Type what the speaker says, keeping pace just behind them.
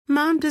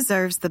Mom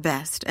deserves the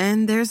best,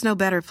 and there's no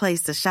better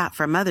place to shop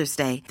for Mother's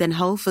Day than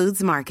Whole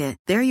Foods Market.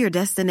 They're your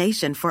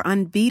destination for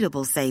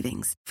unbeatable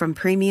savings, from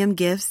premium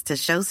gifts to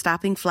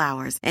show-stopping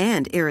flowers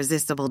and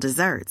irresistible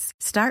desserts.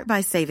 Start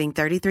by saving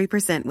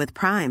 33% with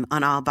Prime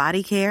on all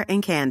body care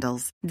and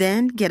candles.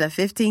 Then get a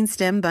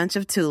 15-stem bunch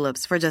of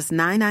tulips for just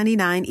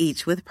 $9.99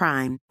 each with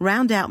Prime.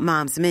 Round out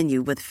Mom's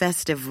menu with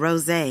festive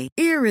rosé,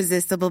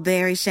 irresistible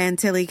berry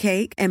chantilly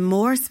cake, and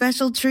more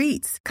special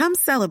treats. Come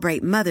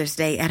celebrate Mother's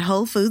Day at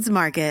Whole Foods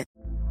Market.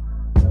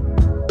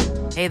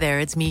 Hey there,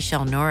 it's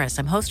Michelle Norris.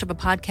 I'm host of a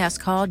podcast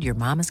called Your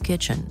Mama's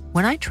Kitchen.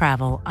 When I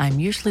travel, I'm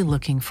usually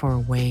looking for a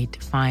way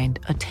to find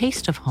a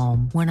taste of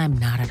home when I'm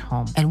not at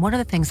home. And one of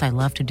the things I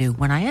love to do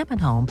when I am at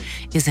home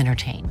is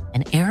entertain.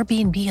 And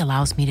Airbnb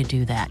allows me to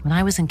do that. When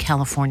I was in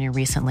California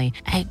recently,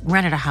 I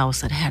rented a house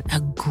that had a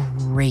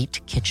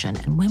great kitchen.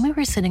 And when we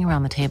were sitting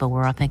around the table, we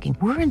were all thinking,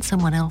 we're in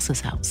someone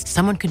else's house.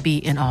 Someone could be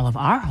in all of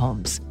our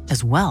homes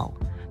as well.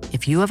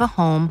 If you have a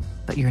home,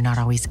 but you're not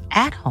always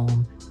at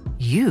home,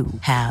 you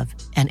have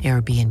an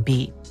Airbnb.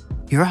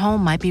 Your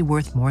home might be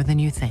worth more than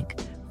you think.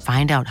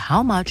 Find out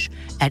how much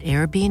at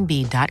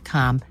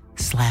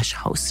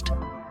airbnb.com/host.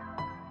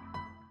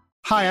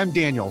 Hi, I'm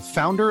Daniel,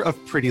 founder of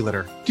Pretty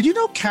Litter. Did you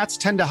know cats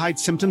tend to hide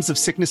symptoms of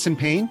sickness and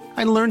pain?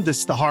 I learned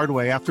this the hard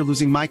way after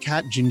losing my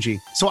cat, Gingy.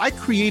 So I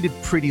created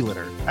Pretty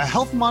Litter, a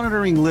health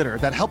monitoring litter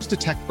that helps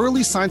detect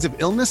early signs of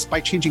illness by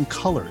changing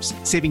colors,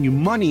 saving you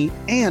money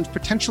and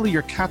potentially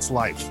your cat's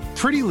life.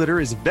 Pretty Litter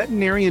is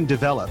veterinarian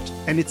developed,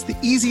 and it's the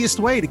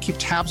easiest way to keep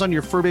tabs on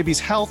your fur baby's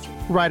health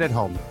right at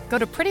home. Go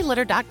to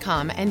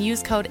prettylitter.com and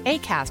use code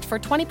ACAST for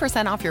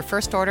 20% off your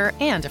first order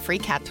and a free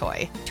cat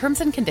toy.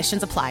 Terms and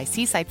conditions apply.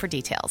 See site for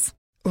details.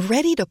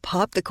 Ready to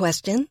pop the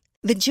question?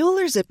 The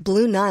jewelers at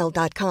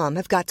BlueNile.com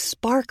have got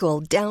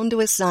sparkle down to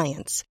a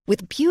science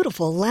with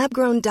beautiful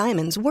lab-grown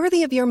diamonds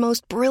worthy of your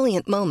most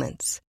brilliant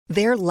moments.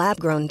 Their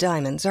lab-grown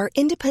diamonds are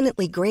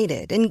independently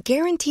graded and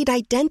guaranteed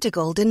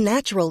identical to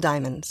natural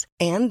diamonds,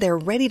 and they're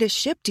ready to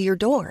ship to your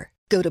door.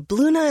 Go to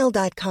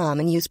BlueNile.com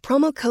and use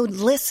promo code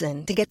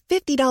LISTEN to get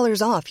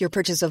 $50 off your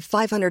purchase of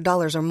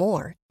 $500 or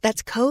more.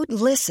 That's code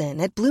LISTEN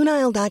at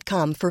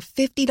BlueNile.com for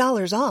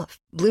 $50 off.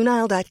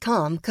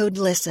 BlueNile.com, code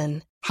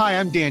LISTEN. Hi,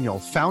 I'm Daniel,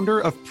 founder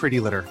of Pretty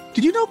Litter.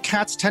 Did you know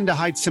cats tend to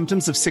hide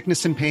symptoms of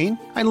sickness and pain?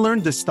 I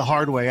learned this the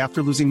hard way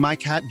after losing my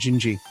cat,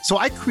 Gingy. So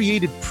I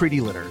created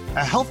Pretty Litter,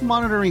 a health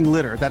monitoring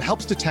litter that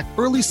helps detect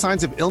early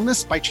signs of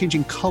illness by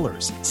changing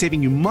colors,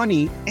 saving you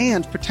money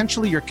and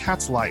potentially your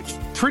cat's life.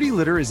 Pretty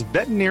Litter is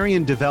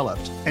veterinarian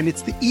developed, and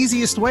it's the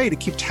easiest way to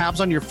keep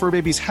tabs on your fur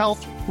baby's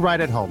health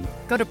right at home.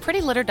 Go to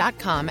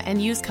prettylitter.com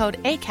and use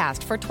code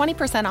ACAST for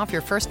 20% off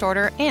your first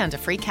order and a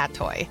free cat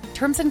toy.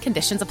 Terms and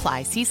conditions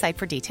apply. See site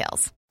for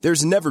details.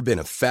 There's never been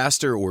a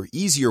faster or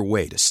easier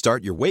way to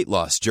start your weight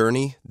loss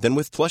journey than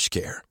with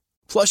PlushCare.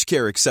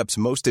 PlushCare accepts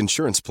most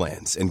insurance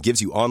plans and gives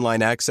you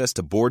online access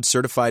to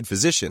board-certified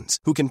physicians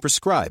who can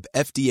prescribe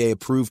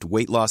FDA-approved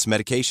weight loss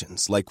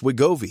medications like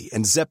Wegovy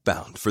and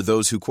Zepbound for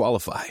those who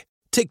qualify.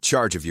 Take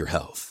charge of your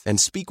health and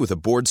speak with a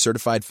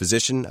board-certified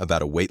physician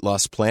about a weight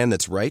loss plan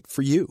that's right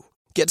for you.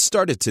 Get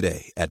started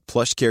today at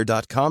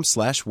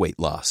plushcare.com/weight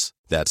loss.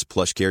 That's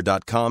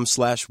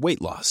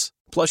plushcare.com/weight loss.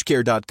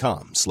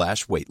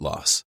 plushcare.com/weight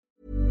loss.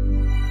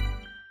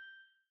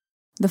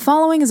 The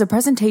following is a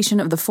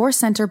presentation of the Force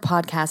Center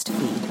podcast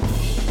feed.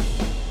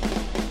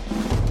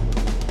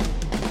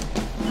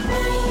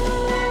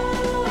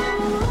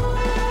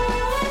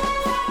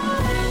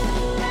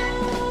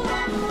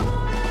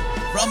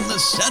 From the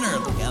center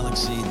of the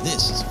galaxy,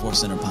 this is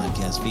Force Center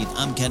podcast feed.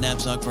 I'm Ken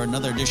Napzok for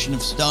another edition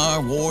of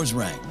Star Wars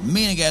Rank.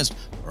 Me and a guest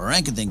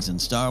ranking things in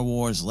Star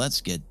Wars.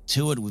 Let's get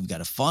to it. We've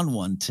got a fun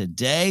one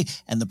today,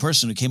 and the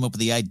person who came up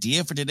with the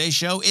idea for today's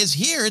show is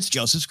here. It's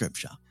Joseph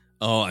Scripshaw.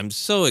 Oh, I'm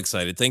so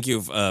excited. Thank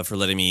you for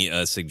letting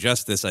me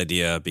suggest this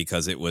idea,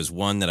 because it was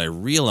one that I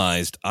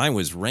realized I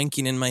was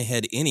ranking in my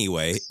head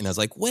anyway, and I was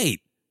like,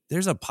 wait,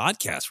 there's a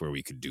podcast where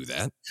we could do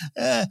that.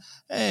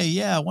 Hey,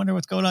 yeah, I wonder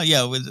what's going on.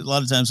 Yeah, a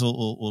lot of times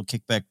we'll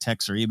kick back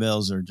texts or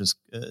emails or just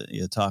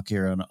talk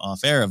here on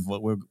off air of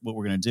what we're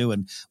going to do,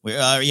 and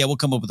we'll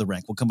come up with a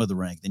rank. We'll come up with a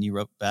rank. Then you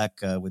wrote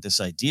back with this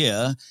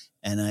idea,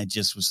 and I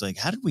just was like,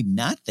 how did we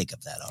not think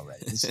of that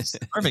already? This is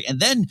perfect. And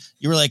then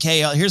you were like,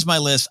 hey, here's my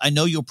list. I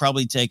know you'll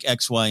probably take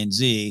X, Y, and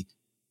Z.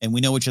 And we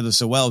know each other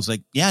so well. It's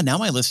like, yeah, now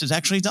my list is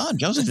actually done.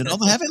 Joseph did all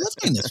the heavy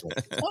lifting this week.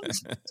 It's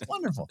wonderful. It's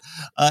wonderful.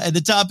 And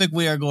the topic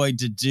we are going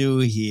to do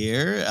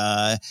here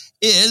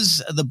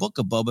is the Book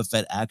of Boba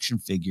Fett action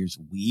figures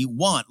we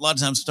want. A lot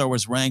of times Star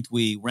Wars Ranked,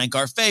 we rank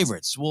our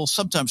favorites. We'll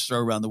sometimes throw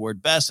around the word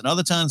best, and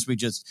other times we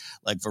just,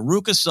 like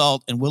Veruca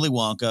Salt and Willy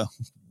Wonka,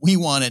 we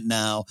want it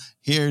now.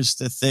 Here's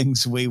the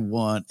things we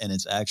want, and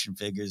it's action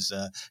figures.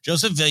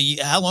 Joseph,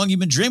 how long have you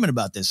been dreaming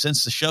about this?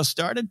 Since the show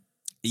started?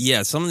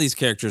 Yeah, some of these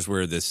characters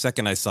were, the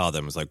second I saw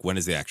them, was like, when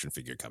is the action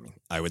figure coming?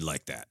 I would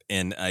like that.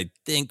 And I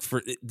think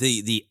for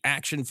the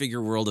action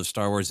figure world of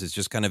Star Wars is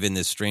just kind of in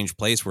this strange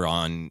place we're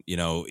on. You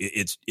know,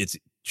 it's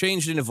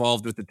changed and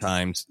evolved with the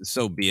times.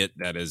 So be it.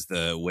 That is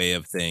the way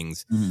of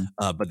things.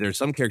 But there's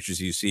some characters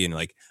you see and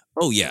like,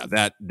 oh yeah,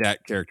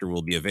 that character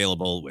will be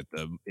available with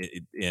the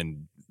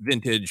in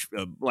vintage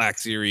Black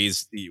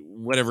Series,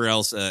 whatever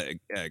else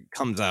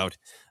comes out.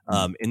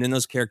 And then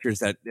those characters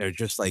that are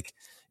just like,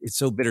 it's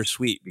so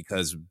bittersweet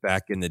because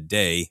back in the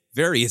day,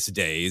 various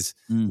days,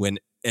 when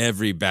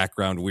every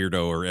background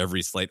weirdo or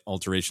every slight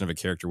alteration of a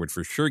character would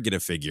for sure get a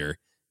figure,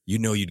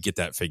 you'd get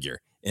that figure.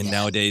 And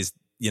nowadays,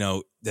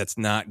 that's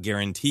not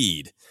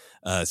guaranteed.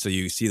 So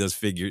you see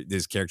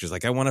those characters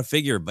like, I want a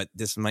figure, but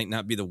this might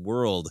not be the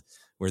world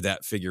where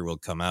that figure will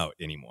come out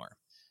anymore.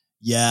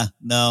 Yeah,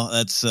 no,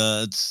 that's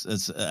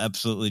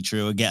absolutely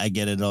true. Again, I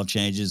get it all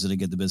changes, and I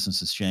get the business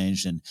has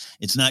changed, and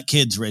it's not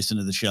kids racing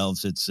to the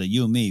shelves. It's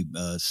you and me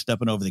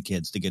stepping over the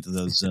kids to get to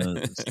those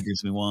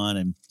figures we want,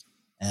 and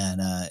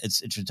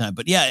it's interesting time.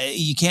 But yeah,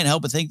 you can't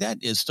help but think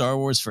that is Star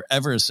Wars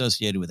forever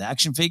associated with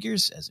action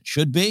figures, as it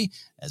should be,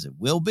 as it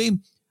will be.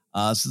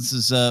 So this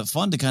is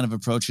fun to kind of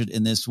approach it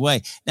in this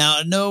way.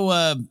 Now,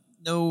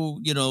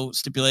 no,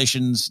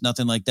 stipulations,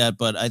 nothing like that.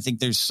 But I think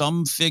there's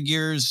some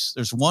figures.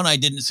 There's one I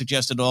didn't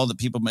suggest at all that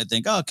people might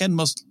think, oh, Ken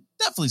most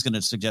definitely is going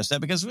to suggest that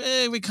because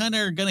we kind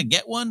of are going to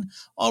get one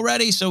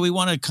already. So we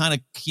want to kind of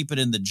keep it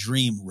in the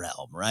dream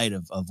realm, right?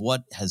 Of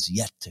what has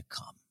yet to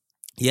come.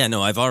 Yeah,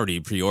 no, I've already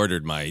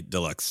pre-ordered my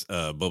deluxe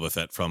Boba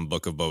Fett from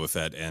Book of Boba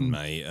Fett and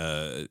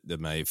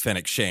my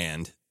Fennec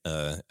Shand.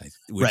 I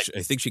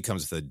think she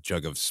comes with a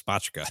jug of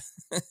spatchka.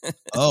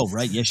 Oh,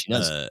 right. Yes, she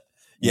does.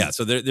 Yeah,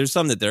 so there's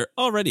some that they're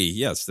already,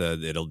 yes,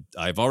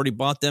 I've already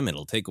bought them.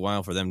 It'll take a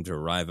while for them to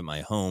arrive at my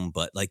home.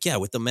 But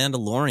with The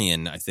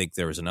Mandalorian, I think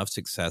there was enough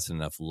success and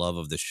enough love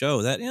of the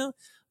show that,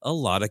 a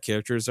lot of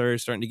characters are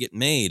starting to get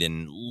made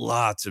and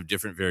lots of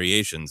different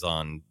variations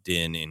on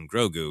Din and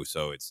Grogu.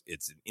 So it's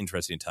an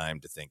interesting time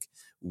to think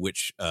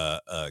which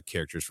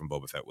characters from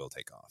Boba Fett will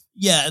take off.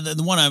 Yeah,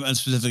 the one I'm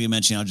specifically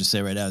mentioning, I'll just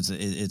say right now,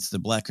 it's the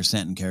Black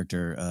Chrysanthemum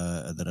character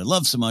that I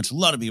love so much. A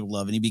lot of people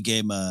love, and he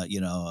became a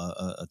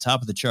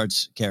top of the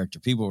charts character.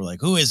 People were like,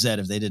 "Who is that?"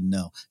 If they didn't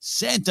know,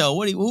 Santo.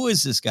 Who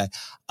is this guy?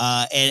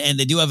 And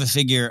they do have a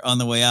figure on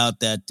the way out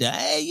that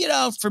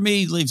for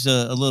me leaves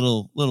a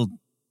little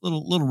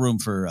room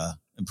for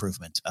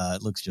improvement.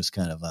 It looks just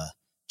kind of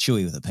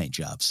chewy with a paint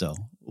job, so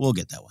we'll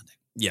get that one day.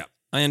 Yeah.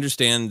 I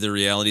understand the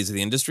realities of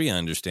the industry. I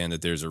understand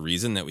that there's a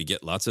reason that we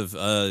get lots of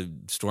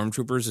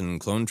stormtroopers and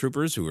clone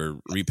troopers who are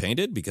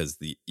repainted because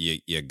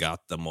you got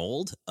the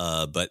mold.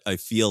 But I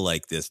feel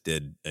like this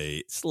did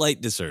a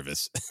slight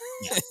disservice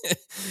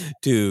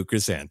to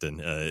Chrysanthemum.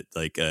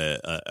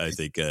 I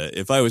think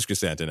if I was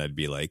Chrysanthemum, I'd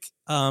be like,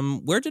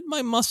 where did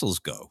my muscles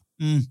go?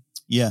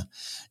 Yeah,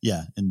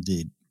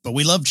 indeed. But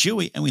we love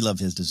Chewie, and we love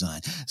his design.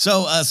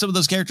 So some of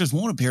those characters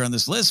won't appear on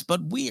this list, but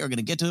we are going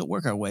to get to it,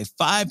 work our way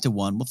 5 to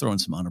 1. We'll throw in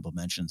some honorable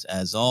mentions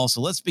as all. So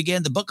let's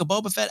begin the Book of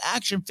Boba Fett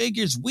action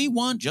figures. We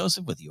want,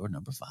 Joseph, with your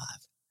number 5.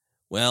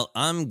 Well,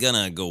 I'm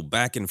going to go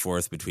back and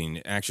forth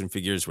between action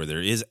figures where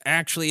there is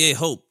actually a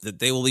hope that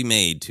they will be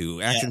made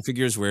to action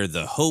figures where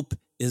the hope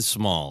is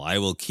small. I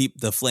will keep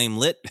the flame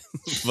lit,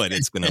 but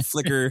it's going to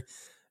flicker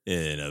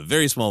in a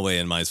very small way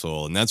in my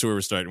soul. And that's where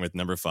we're starting with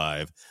number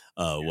 5.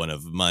 One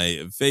of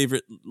my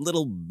favorite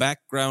little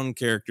background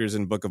characters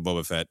in Book of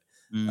Boba Fett.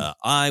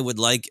 I would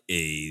like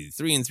a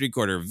 3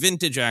 3/4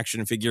 vintage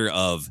action figure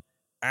of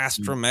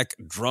Astromech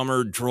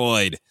Drummer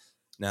Droid.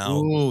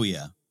 Now,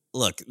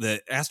 look,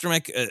 the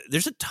Astromech,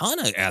 there's a ton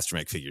of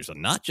Astromech figures,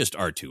 not just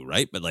R2,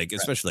 right? But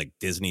especially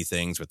Disney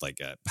things with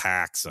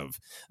packs of,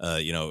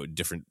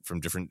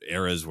 different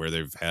eras where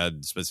they've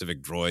had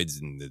specific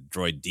droids and the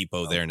droid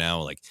depot there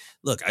now.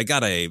 Look, I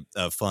got a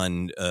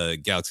fun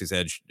Galaxy's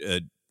Edge.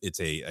 It's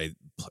a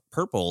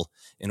purple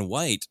and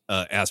white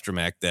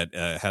Astromech that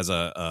has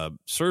a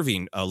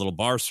little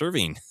bar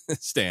serving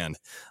stand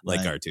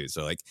R2.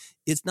 So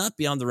it's not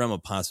beyond the realm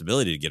of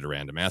possibility to get a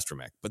random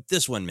Astromech, but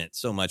this one meant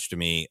so much to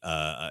me.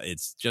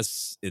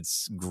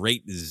 It's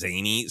great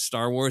zany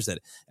Star Wars that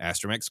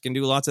Astromechs can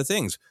do lots of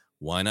things.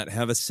 Why not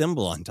have a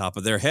symbol on top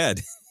of their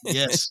head?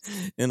 Yes.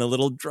 And a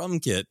little drum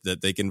kit that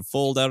they can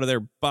fold out of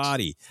their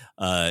body.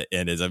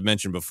 And as I've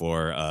mentioned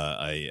before,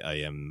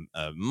 I am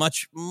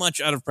much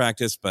out of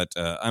practice, but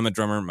I'm a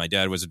drummer. My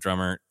dad was a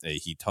drummer.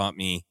 He taught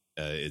me.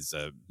 Is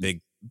a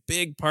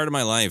big part of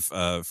my life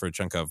for a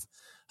chunk of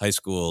high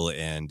school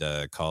and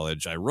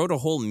college. I wrote a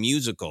whole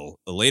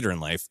musical later in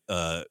life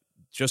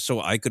just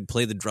so I could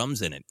play the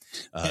drums in it.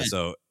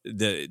 So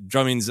the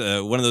drumming's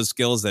one of those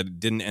skills that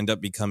didn't end up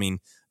becoming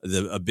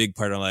a big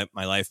part of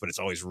my life, but it's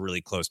always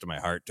really close to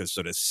my heart to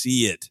sort of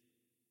see it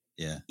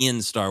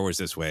in Star Wars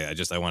this way.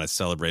 I want to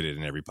celebrate it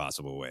in every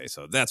possible way.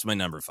 So that's my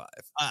number 5.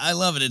 I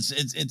love it.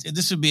 It's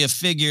this would be a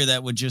figure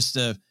that would just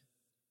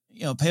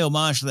pay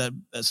homage to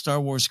that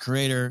Star Wars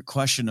creator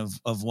question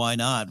of why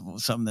not,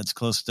 something that's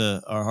close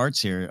to our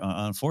hearts here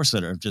on Force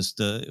Center. Just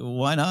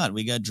why not?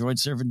 We got droid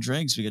serving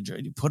drinks. We got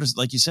droid,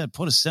 like you said,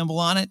 put a symbol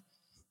on it,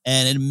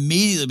 and it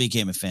immediately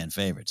became a fan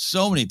favorite.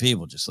 So many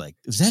people just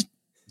is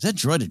that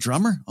droid a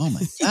drummer? Oh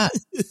my god,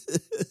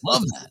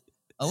 love that!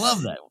 I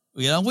love that.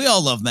 we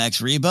all love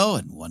Max Rebo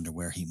and wonder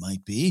where he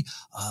might be.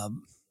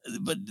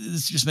 But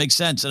this just makes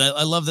sense. And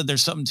I love that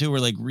there's something too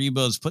where like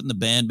Rebo's putting the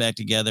band back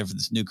together for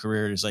this new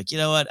career. It's like, you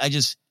know what? I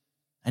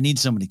need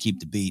someone to keep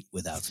the beat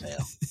without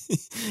fail.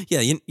 Yeah.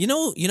 You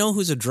know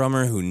who's a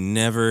drummer who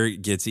never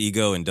gets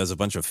ego and does a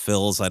bunch of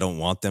fills I don't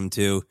want them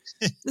to?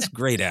 This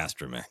great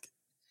Astromech.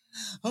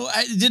 Oh,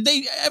 did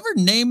they ever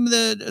name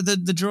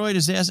the droid?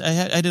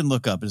 I didn't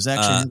look up. Is that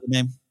actually the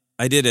name?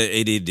 I did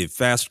a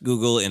fast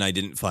Google and I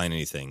didn't find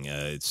anything.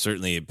 It's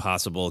certainly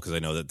possible because I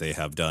know that they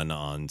have done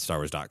on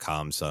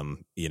StarWars.com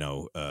some,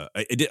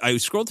 I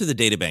scrolled through the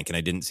databank and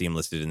I didn't see him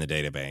listed in the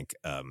databank.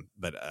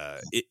 But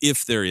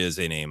if there is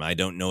a name, I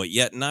don't know it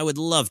yet and I would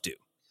love to.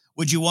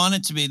 Would you want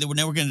it to be,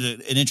 now we're going to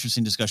do an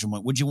interesting discussion.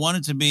 Would you want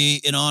it to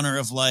be in honor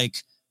of like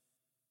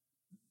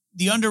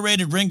the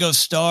underrated Ringo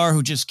Starr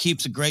who just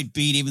keeps a great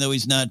beat, even though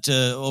he's not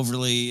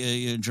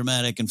overly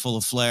dramatic and full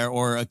of flair,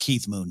 or a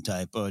Keith Moon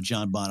type,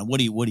 John Bonham? What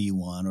do you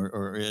want?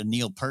 Or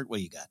Neil Peart? What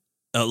do you got?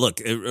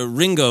 Look,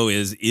 Ringo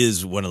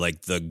is one of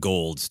like the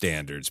gold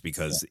standards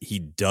because he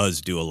does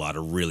do a lot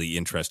of really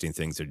interesting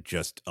things. They're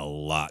just a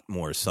lot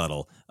more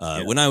subtle.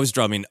 When I was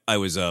drumming, I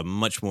was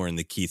much more in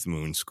the Keith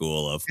Moon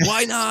school of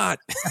why not?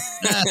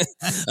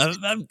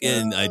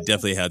 And I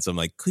definitely had some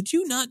like, could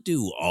you not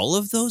do all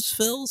of those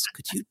fills?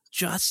 Could you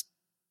just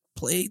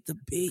play the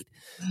beat?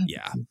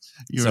 Yeah.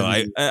 So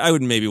I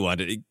would maybe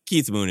want it.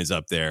 Keith Moon is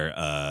up there.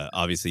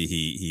 Obviously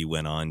he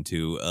went on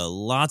to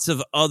lots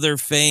of other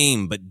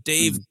fame, but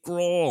Dave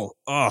Grohl.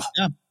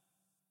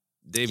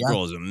 Dave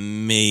Grohl is an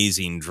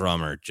amazing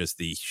drummer. Just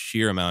the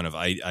sheer amount of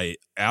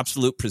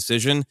absolute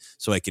precision,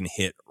 so I can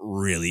hit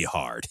really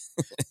hard.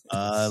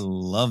 I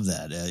love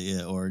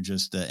that. Or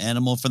just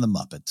Animal from the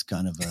Muppets,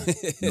 kind of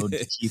no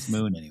Keith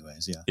Moon,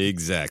 anyways. Yeah,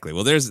 exactly.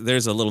 Well, there's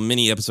a little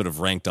mini episode of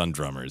Ranked on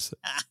Drummers.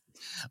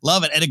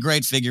 Love it. And a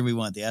great figure we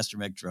want, the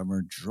Astromech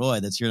drummer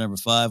Droid. That's your number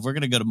 5. We're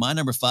going to go to my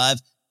number 5.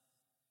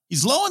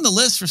 He's low on the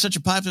list for such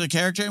a popular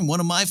character and one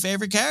of my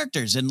favorite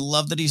characters, and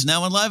love that he's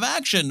now in live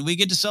action. We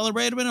get to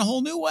celebrate him in a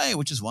whole new way,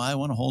 which is why I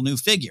want a whole new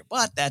figure.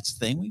 But that's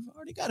the thing. We've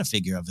already got a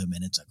figure of him,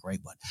 and it's a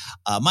great one.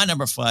 My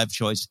number 5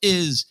 choice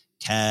is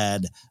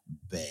Cad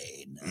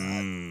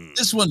Bane.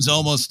 This one's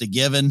almost a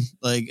given.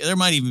 Like, there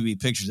might even be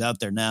pictures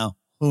out there now.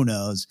 Who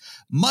knows?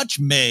 Much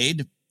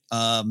made.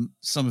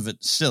 Some of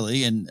it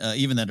silly, and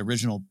even that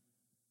original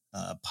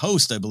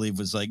post, I believe,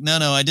 was like,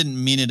 no, I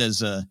didn't mean it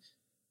as a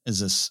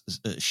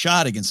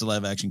shot against the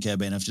live action Cad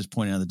Bane. I was just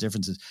pointing out the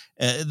differences.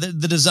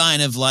 The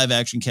design of live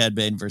action Cad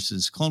Bane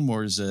versus Clone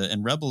Wars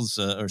and Rebels,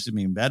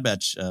 Bad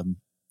Batch, and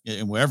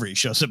wherever he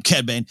shows up,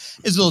 Cad Bane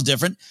is a little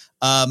different.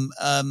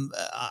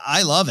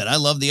 I love it. I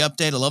love the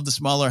update. I love the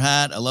smaller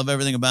hat. I love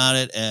everything about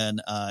it,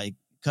 and it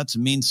cuts a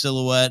mean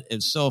silhouette.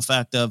 It's so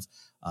effective.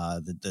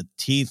 The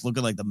teeth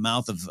looking like the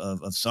mouth of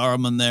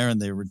Saruman there,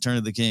 and the Return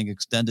of the King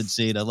extended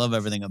scene. I love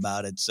everything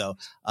about it. So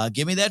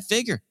give me that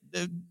figure.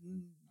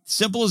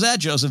 Simple as that,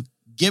 Joseph.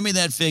 Give me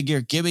that figure.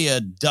 Give me a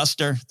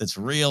duster that's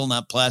real,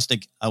 not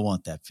plastic. I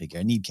want that figure.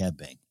 I need Cad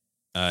Bane.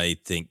 I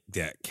think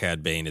that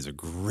Cad Bane is a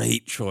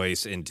great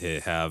choice, and to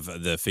have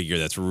the figure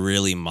that's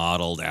really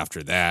modeled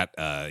after that.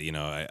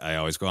 I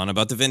always go on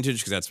about the vintage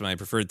because that's my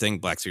preferred thing.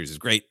 Black Series is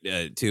great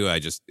too. I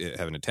just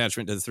have an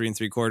attachment to the 3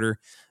 3/4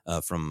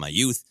 from my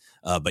youth.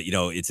 But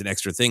it's an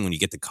extra thing when you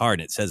get the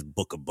card and it says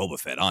Book of Boba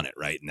Fett on it,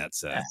 right? And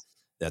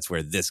that's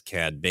where this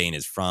Cad Bane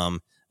is from.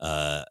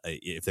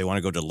 If they want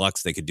to go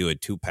deluxe, they could do a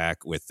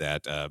 2-pack with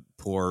that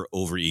poor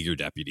overeager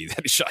deputy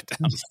that is shot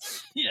down.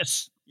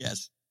 Yes.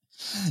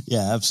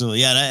 Yeah,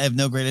 absolutely. Yeah, and I have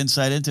no great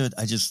insight into it.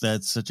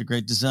 That's such a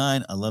great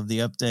design. I love the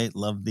update.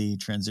 Love the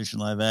transition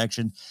live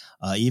action.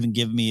 Even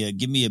give me a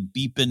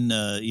beeping,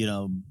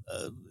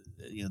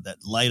 that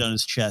light on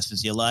his chest.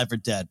 Is he alive or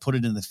dead? Put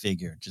it in the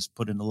figure. Just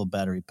put in a little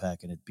battery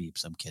pack and it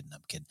beeps. I'm kidding.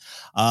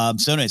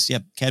 So nice. Yeah,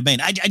 Cad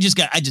Bane. I just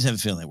have a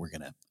feeling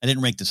that I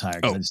didn't rank this higher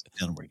because I just have a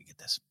feeling we're gonna get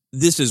this.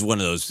 This is one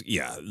of those,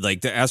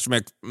 like the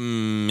Astromech,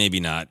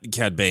 maybe not.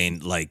 Cad Bane,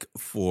 like,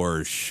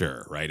 for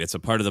sure, right? It's a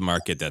part of the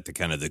market that the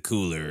kind of the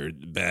cooler,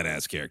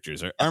 badass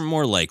characters are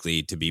more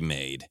likely to be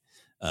made.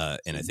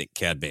 And I think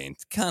Cad Bane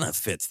kind of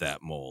fits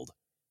that mold.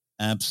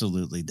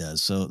 Absolutely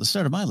does. So the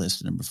start of my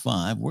list, number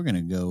 5, we're going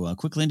to go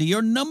quickly into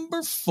your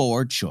number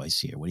 4 choice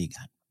here. What do you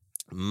got?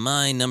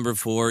 My number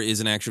 4 is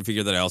an action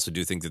figure that I also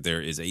do think that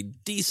there is a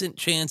decent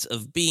chance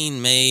of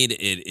being made.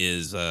 It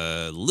is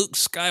Luke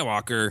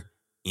Skywalker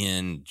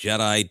in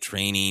Jedi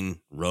training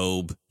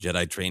robe,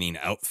 Jedi training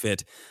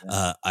outfit.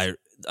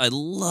 I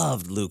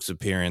loved Luke's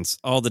appearance.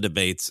 All the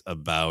debates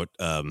about,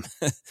 wow,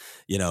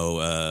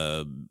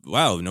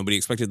 nobody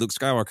expected Luke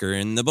Skywalker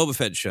in the Boba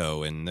Fett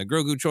show and the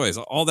Grogu choice.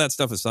 All that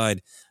stuff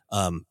aside,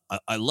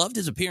 I loved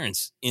his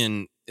appearance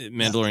in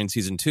Mandalorian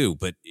Season 2,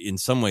 but in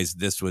some ways,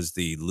 this was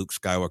the Luke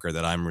Skywalker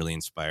that I'm really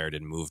inspired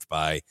and moved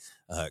by.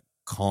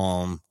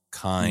 Calm,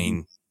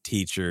 kind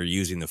teacher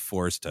using the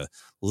Force to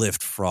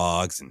lift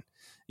frogs and,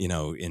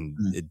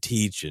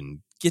 teach and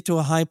get to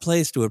a high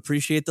place to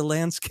appreciate the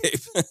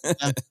landscape.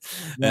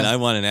 And I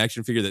want an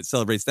action figure that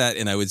celebrates that.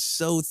 And I was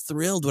so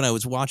thrilled when I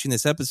was watching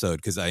this episode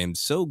because I am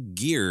so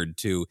geared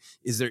to,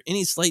 is there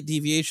any slight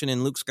deviation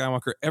in Luke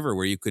Skywalker ever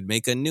where you could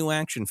make a new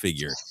action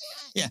figure?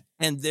 Yeah.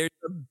 And there's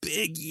a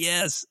big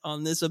yes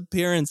on this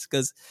appearance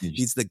because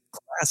he's the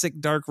classic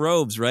dark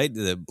robes, right?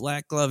 The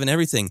black glove and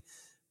everything.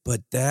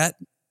 But that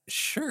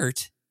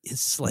shirt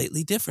is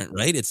slightly different,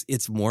 right?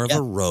 It's more of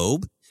a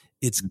robe.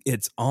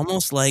 It's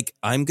almost like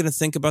I'm going to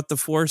think about the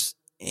Force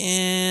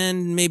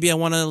and maybe I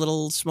want a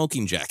little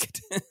smoking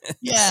jacket.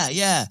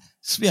 Yeah.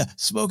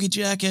 Smoky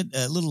jacket,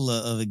 a little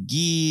of a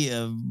gi,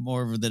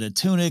 more than a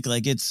tunic.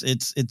 Like it's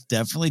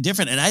definitely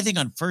different. And I think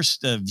on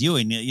first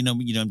viewing,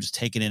 I'm just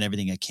taking in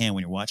everything I can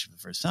when you're watching for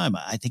the first time.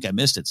 I think I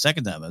missed it.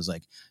 Second time, I was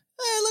like,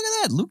 hey, look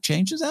at that. Luke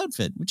changed his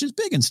outfit, which is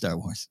big in Star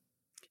Wars.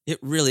 It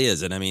really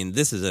is. And I mean,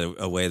 this is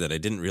a way that I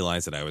didn't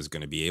realize that I was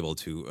going to be able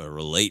to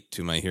relate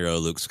to my hero,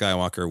 Luke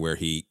Skywalker, where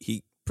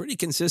he pretty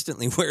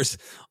consistently wears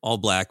all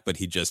black, but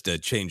he just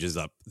changes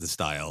up the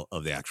style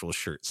of the actual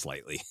shirt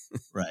slightly.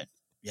 Right.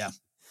 Yeah.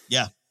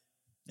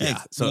 Hey,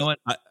 so you know what?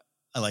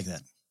 I like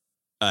that.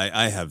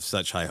 I have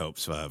such high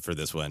hopes for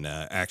this one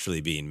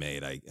actually being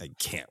made. I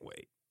can't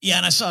wait. Yeah,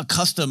 and I saw a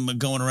custom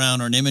going around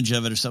or an image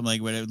of it or something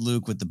like where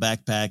Luke with the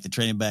backpack, the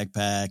training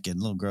backpack,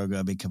 and little Grogu.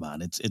 I mean, come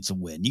on, it's a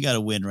win. You got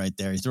to win right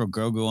there. You throw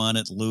Grogu on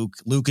it, Luke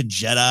a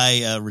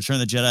Jedi,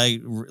 Return of the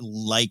Jedi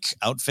like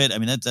outfit. I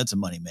mean, that's a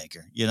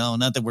moneymaker.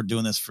 Not that we're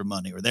doing this for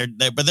money, or they're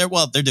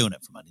doing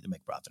it for money to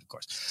make profit, of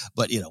course.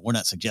 But we're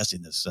not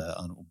suggesting this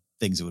on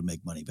things that would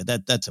make money.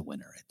 But that's a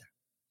winner right there.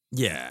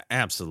 Yeah,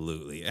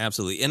 absolutely.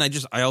 And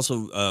I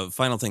also,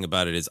 final thing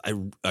about it is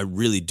I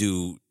really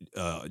do,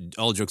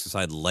 all jokes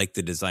aside, like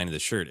the design of the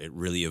shirt. It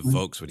really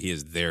evokes what he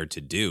is there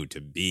to do, to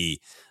be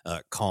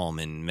calm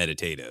and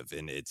meditative.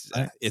 And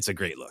it's a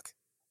great look.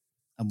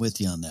 I'm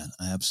with you on that.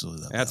 I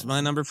absolutely love that. That's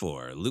my number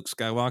 4, Luke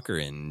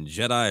Skywalker in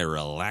Jedi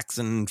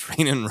relaxing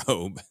training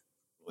robe.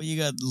 Well, you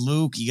got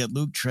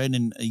Luke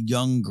training a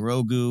young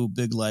Grogu,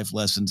 big life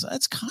lessons.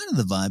 That's kind of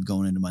the vibe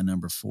going into my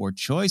number 4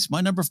 choice.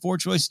 My number 4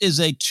 choice is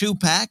a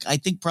 2-pack. I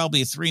think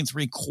probably a 3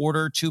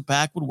 3/4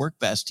 2-pack would work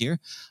best here.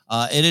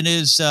 And it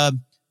is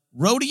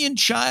Rodian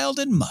Child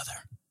and Mother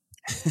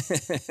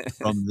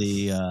from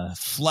the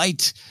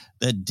flight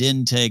that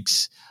Din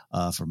takes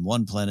from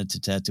one planet to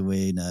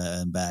Tatooine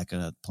and back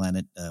on a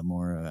planet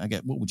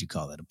what would you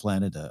call that? A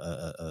planet,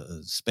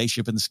 a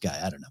spaceship in the sky.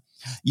 I don't know.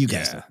 You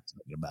guys know what I'm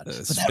talking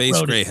about.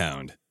 Space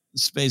Greyhound.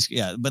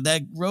 But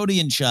that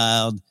Rodian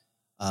Child,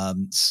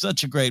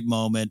 such a great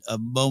moment, a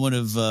moment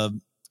of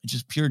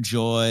just pure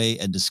joy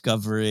and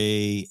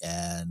discovery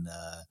and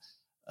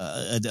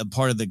a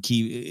part of the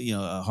key,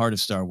 a heart of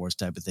Star Wars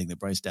type of thing that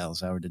Bryce Dallas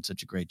Howard did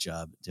such a great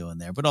job doing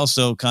there, but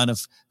also kind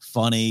of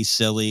funny,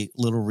 silly,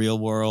 little real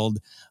world,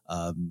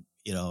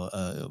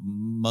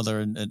 mother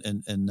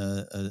and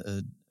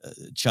a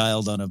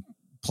child on a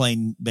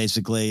plane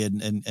basically,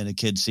 and a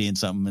kid seeing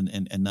something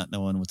and not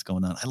knowing what's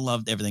going on. I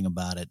loved everything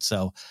about it.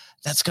 So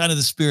that's kind of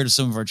the spirit of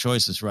some of our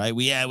choices, right?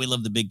 We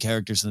love the big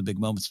characters and the big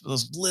moments, but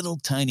those little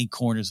tiny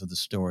corners of the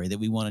story that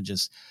we want to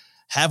just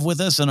have with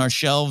us on our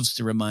shelves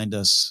to remind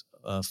us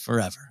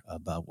forever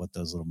about what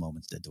those little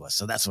moments did to us.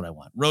 So that's what I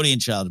want.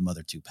 Rodian Child and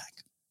Mother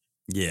 2-pack.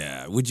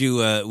 Yeah. Would you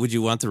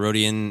want the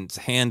Rodian's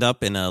hand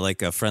up in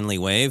a friendly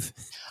wave?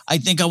 I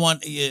think I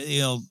want,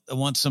 I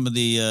want some of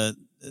the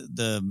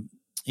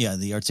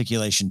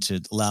articulation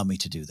to allow me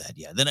to do that.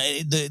 Yeah. Then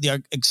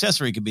the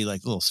accessory could be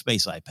like a little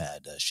space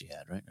iPad she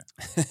had, right?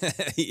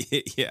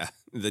 Yeah.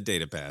 The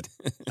data pad.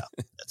 Yeah,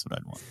 that's what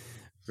I'd want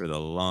for the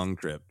long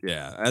trip.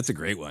 Yeah. That's a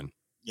great one.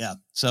 Yeah.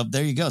 So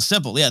there you go.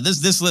 Simple. Yeah.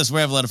 This list,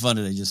 we're having a lot of fun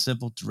today. Just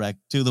simple, direct,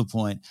 to the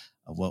point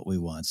of what we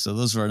want. So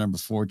those are our number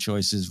 4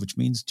 choices, which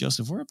means,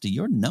 Joseph, we're up to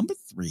your number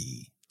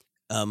 3.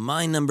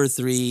 My number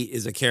 3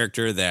 is a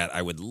character that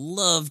I would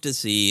love to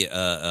see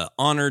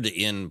honored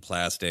in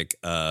plastic,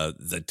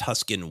 the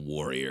Tusken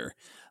Warrior.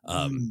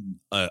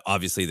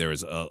 Obviously, there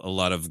was a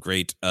lot of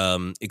great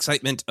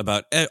excitement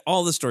about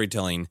all the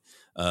storytelling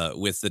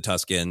with the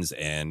Tuskens,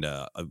 and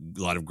a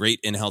lot of great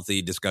and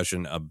healthy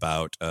discussion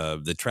about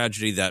the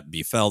tragedy that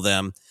befell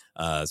them.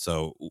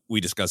 So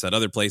we discuss at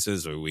other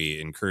places, or we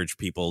encourage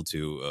people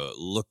to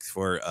look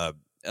for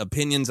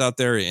opinions out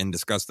there and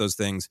discuss those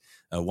things.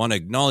 I want to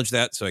acknowledge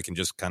that so I can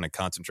just kind of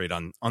concentrate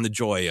on the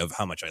joy of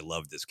how much I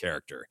love this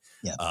character.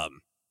 Yeah.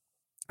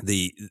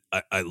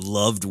 I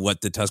loved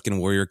what the Tusken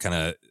Warrior kind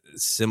of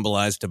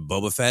symbolized to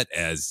Boba Fett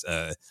as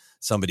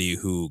somebody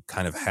who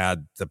kind of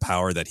had the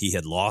power that he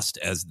had lost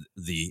as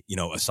the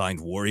assigned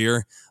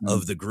warrior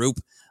of the group.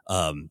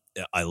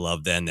 I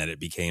love then that it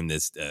became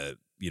this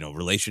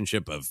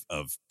relationship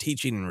of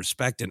teaching and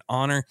respect and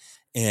honor.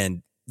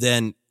 And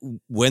then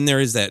when there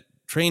is that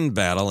train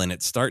battle and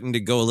it's starting to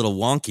go a little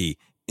wonky,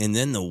 and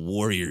then the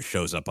warrior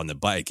shows up on the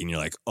bike and you're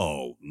like,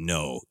 oh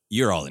no,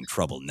 you're all in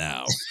trouble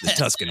now. The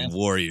Tusken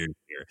Warrior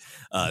here.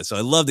 So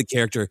I love the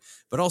character,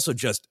 but also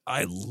just,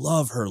 I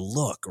love her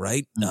look,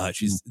 right?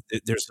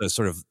 There's a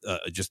sort of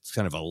just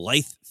kind of a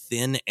lithe,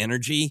 thin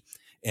energy,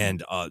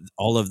 and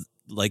all of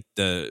like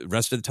the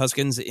rest of the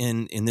Tuskens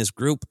in this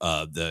group.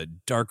 The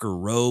darker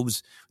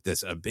robes,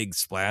 there's a big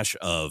splash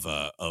of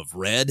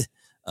red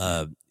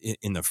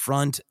in the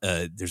front.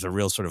 There's a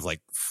real sort of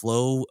like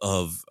flow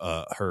of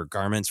her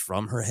garments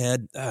from her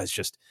head. It's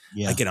just,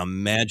 I can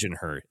imagine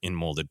her in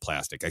molded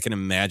plastic. I can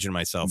imagine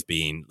myself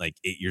being like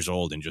 8 years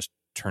old and just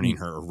turning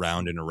her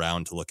around and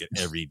around to look at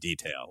every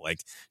detail. Like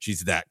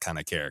she's that kind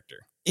of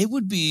character. It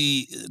would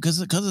be because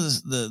of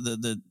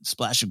the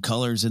splash of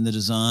colors in the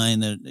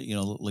design that, you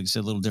know, like I said,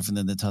 a little different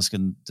than the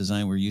Tusken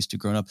design we're used to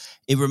growing up.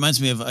 It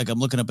reminds me of, like, I'm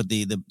looking up at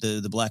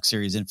the Black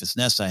Series Enfys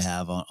Nest I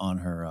have on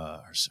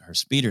her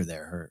speeder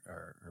there,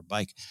 her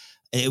bike.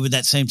 It with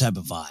that same type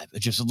of vibe.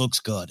 It just looks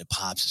good. It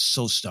pops. It's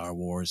so Star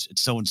Wars.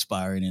 It's so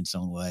inspiring in its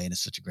own way, and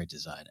it's such a great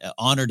design.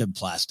 Honored in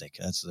plastic.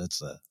 That's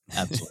a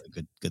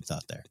absolutely good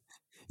thought there.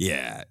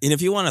 Yeah, and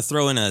if you want to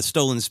throw in a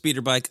stolen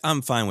speeder bike,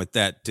 I'm fine with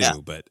that too. Yeah.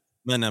 But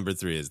my number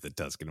 3 is the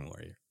Tusken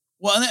Warrior.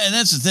 Well, and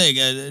that's the thing.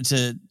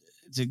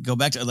 To go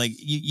back to, like,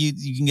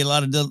 you can get a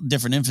lot of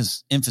different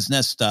Enfys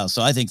Nest styles.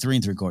 So I think 3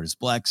 3/4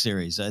 Black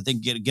Series. I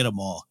think get them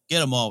all. Get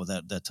them all with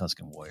that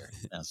Tusken Warrior.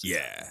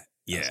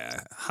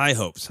 Yeah. High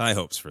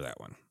hopes for that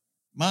one.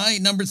 My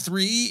number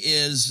 3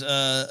 is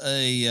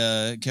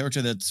a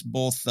character that's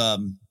both.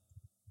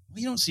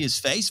 You don't see his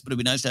face, but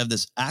it'd be nice to have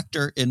this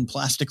actor in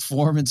plastic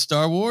form in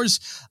Star Wars.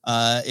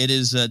 It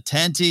is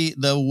Tanti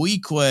the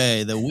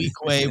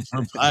Weequay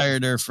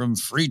proprietor from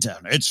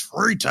Freetown. It's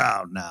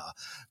Freetown now.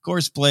 Of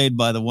course, played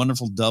by the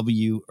wonderful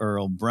W.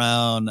 Earl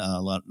Brown,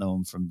 a lot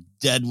known from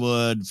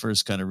Deadwood.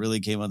 First kind of really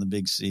came on the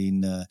big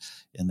scene,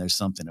 and There's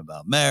Something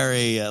About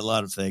Mary, a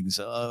lot of things,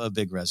 a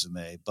big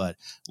resume. But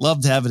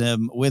loved having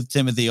him with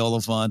Timothy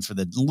Olyphant for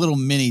the little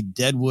mini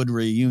Deadwood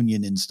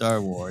reunion in Star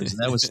Wars.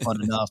 And that was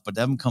fun enough, but to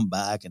have him come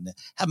back and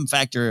have him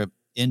factor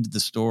into the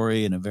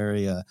story in a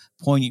very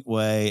poignant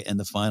way in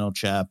the final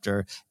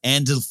chapter,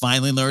 and to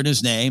finally learn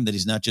his name, that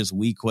he's not just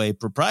Weequay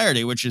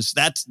proprietor, which is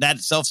that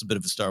itself's a bit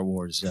of a Star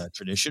Wars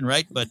tradition,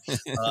 right? But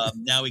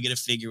now we get a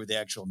figure with the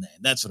actual name.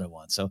 That's what I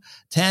want. So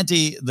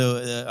Tanti,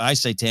 I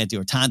say Tanti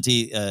or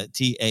Tanti,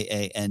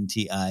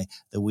 Taanti,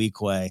 the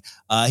Weequay.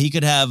 He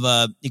could have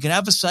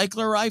a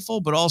cycler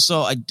rifle, but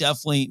also I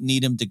definitely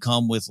need him to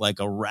come with like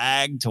a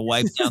rag to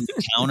wipe down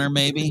the counter,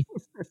 maybe.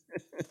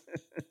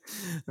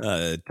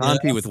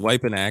 Tanti with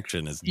wipe in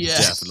action is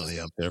definitely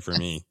up there for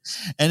me.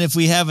 And if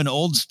we have an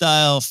old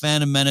style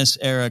Phantom Menace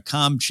era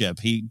comm chip,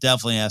 he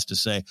definitely has to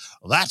say,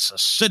 well, that's a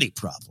city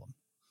problem.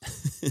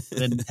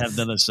 Then have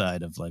the other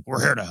side of like,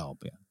 we're here to help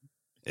you.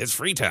 It's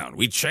Freetown.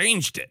 We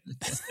changed it.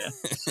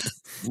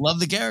 Love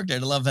the character. I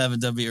love having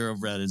W. Earl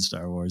Brown in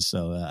Star Wars.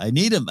 So I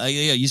need him.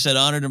 You said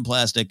honored in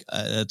plastic.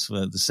 That's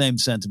the same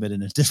sentiment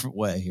in a different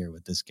way here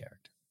with this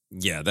character.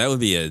 Yeah, that would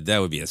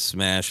be a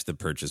smash the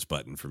purchase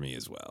button for me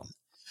as well.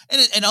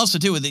 And also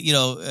too with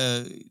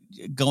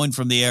going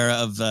from the era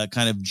of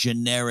kind of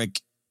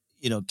generic,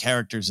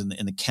 characters in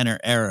the Kenner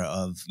era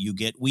of you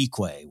get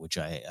Weequay, which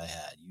I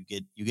had, you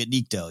get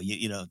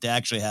Nikto, to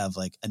actually have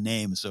like a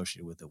name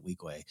associated with a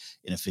Weequay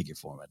in a figure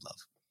form. I'd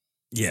love.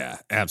 Yeah,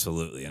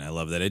 absolutely. And I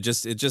love that. It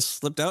just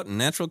slipped out in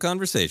natural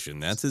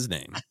conversation. That's his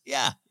name.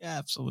 Yeah,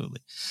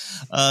 absolutely.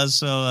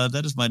 So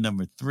that is my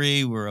number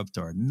 3. We're up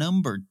to our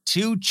number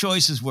 2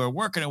 choices. We're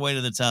working our way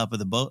to the top of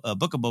the Book of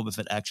Boba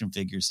Fett action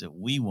figures that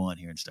we want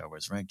here in Star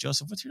Wars Rank.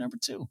 Joseph, what's your number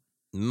 2?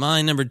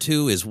 My number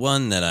 2 is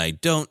one that I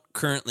don't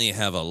currently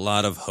have a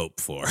lot of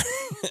hope for.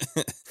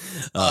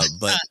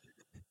 But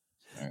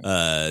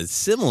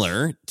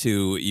similar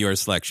to your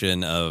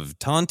selection of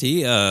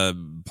Tanti,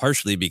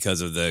 partially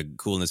because of the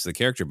coolness of the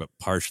character, but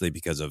partially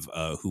because of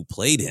who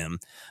played him.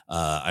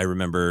 I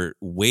remember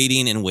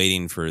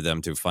waiting for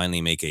them to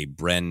finally make a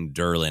Bren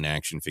Derlin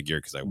action figure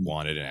because I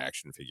wanted an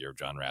action figure of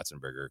John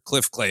Ratzenberger,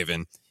 Cliff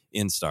Clavin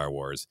in Star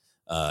Wars.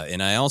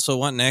 And I also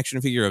want an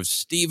action figure of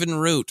Stephen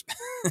Root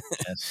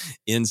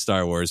in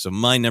Star Wars. So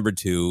my number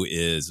 2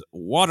 is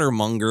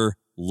Watermonger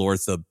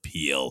Lortha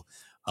Peel.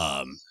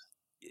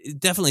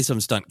 Definitely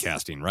some stunt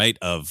casting, right?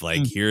 Of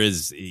like, here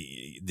is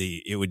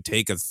it would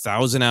take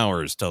 1,000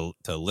 hours to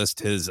list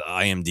his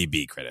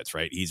IMDb credits,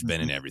 right? He's been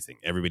in everything.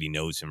 Everybody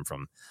knows him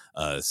from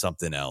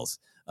something else.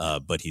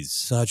 But he's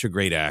such a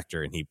great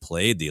actor, and he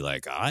played the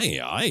like,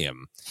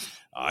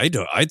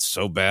 I'd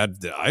so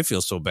bad that I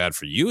feel so bad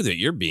for you that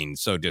you're being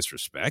so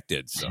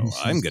disrespected. So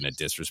I'm going to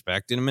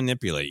disrespect and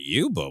manipulate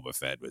you. Boba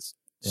Fett was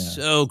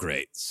so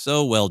great,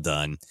 so well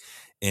done.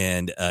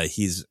 And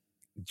he's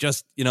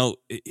just,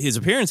 his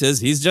appearances,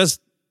 he's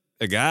just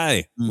a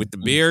guy with the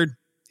beard.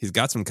 He's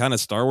got some kind of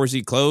Star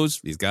Wars-y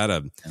clothes. He's got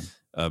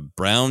a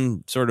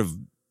brown sort of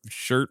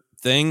shirt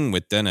thing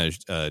with then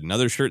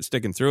another shirt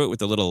sticking through it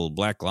with a little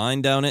black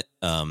line down it.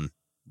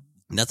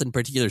 Nothing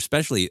particular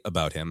specially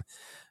about him,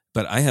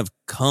 but I have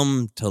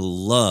come to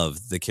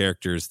love the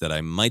characters that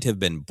I might have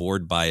been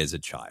bored by as a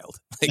child.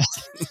 Like,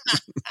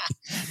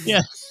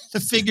 yeah. The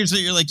figures that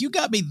you're like, you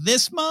got me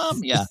this,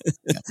 Mom? Yeah.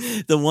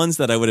 The ones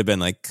that I would have been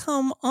like,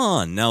 come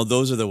on. Now,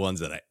 those are the ones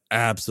that I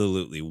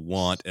absolutely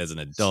want as an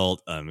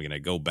adult. I'm going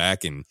to go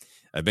back and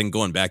I've been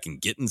going back and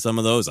getting some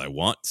of those. I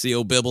want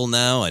C.O. Bibble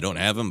now. I don't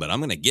have them, but I'm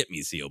going to get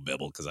me C.O.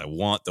 Bibble because I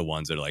want the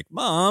ones that are like,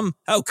 Mom,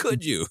 how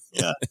could you?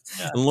 Yeah.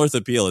 And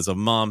Lortha Peel is a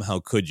Mom, how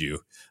could you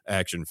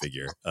action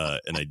figure,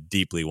 and I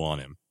deeply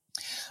want him.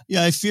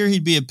 Yeah, I fear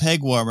he'd be a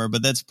peg warmer,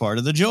 but that's part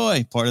of the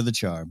joy, part of the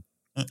charm.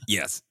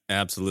 Yes,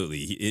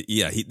 absolutely.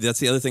 That's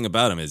the other thing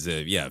about him is,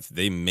 if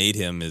they made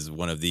him as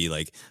one of the,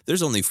 like,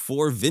 there's only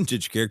 4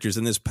 vintage characters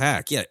in this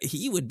pack. Yeah,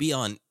 he would be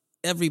on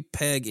every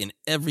peg in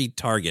every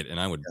Target, and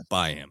I would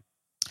buy him.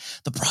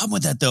 The problem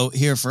with that, though,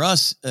 here for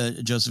us,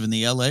 Joseph, in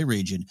the L.A.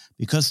 region,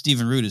 because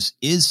Stephen Rudis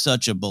is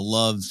such a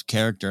beloved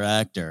character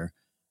actor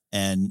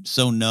and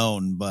so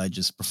known by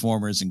just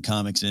performers and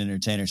comics and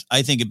entertainers,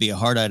 I think it'd be a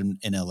hard item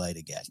in L.A.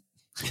 to get.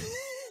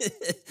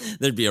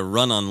 There'd be a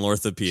run on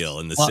Lortha Peel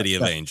in the City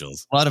of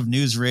Angels. A lot of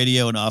news,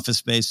 radio, and Office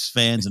Space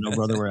fans and Oh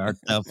Brother Where Art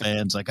Thou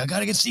fans like, I got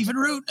to get Stephen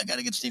Root.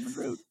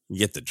 You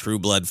get the True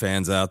Blood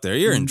fans out there.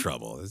 You're in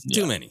trouble. There's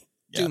too many.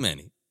 Too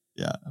many.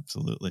 Yeah,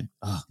 absolutely.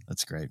 Oh,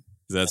 that's great.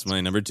 That's my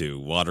number 2,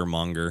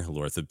 Watermonger,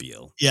 Lortha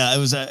Peel. Yeah, it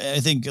was. I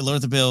think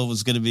Lortha Peel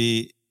was going to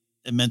be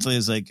mentally.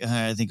 Is like,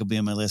 I think it'll be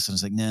on my list. And I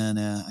was like,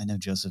 nah. I know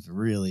Joseph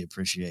really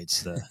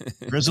appreciates the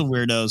grizzled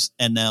weirdos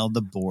and now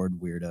the bored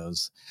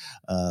weirdos.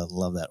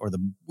 Love that, or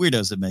the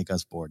weirdos that make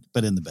us bored,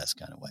 but in the best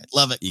kind of way.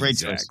 Love it. Great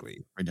choice.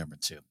 Great number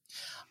 2.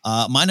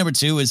 My number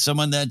 2 is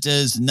someone that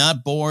is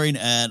not boring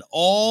at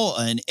all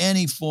in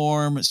any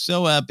form.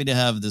 So happy to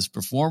have this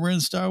performer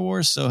in Star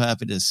Wars. So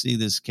happy to see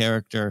this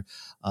character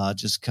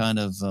just kind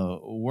of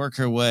work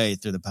her way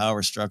through the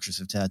power structures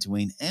of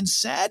Tatooine, and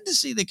sad to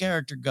see the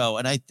character go.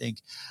 And I think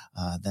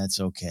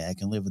that's okay. I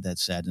can live with that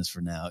sadness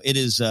for now. It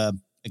is a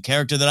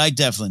character that I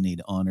definitely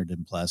need honored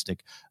in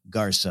plastic,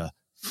 Garsa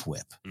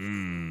Fwip.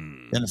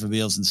 Jennifer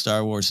Beals in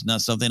Star Wars,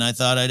 not something I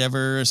thought I'd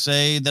ever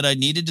say that I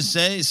needed to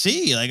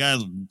see. Like,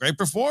 a great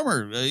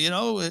performer,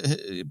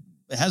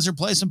 has her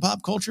place in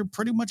pop culture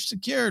pretty much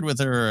secured with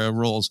her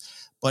roles.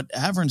 But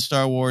have her in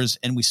Star Wars,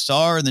 and we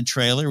saw her in the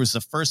trailer. It was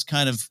the first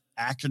kind of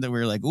actor that we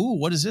were like, ooh,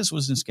 what is this?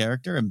 What's this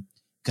character? And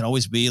can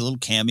always be a little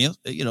cameo.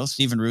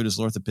 Stephen Root as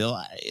Lortha Peel,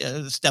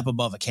 a step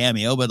above a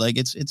cameo, but like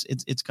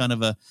it's kind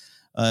of a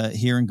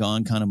here and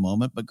gone kind of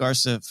moment. But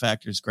Garsa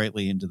factors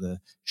greatly into the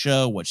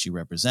show, what she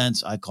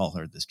represents. I call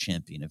her this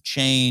champion of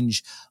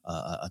change,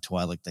 a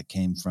Twi'lek that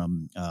came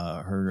from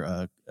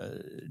her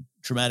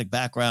traumatic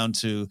background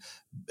to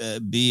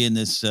be in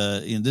this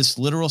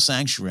literal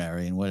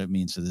sanctuary and what it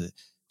means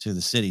to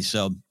the city.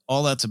 So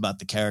all that's about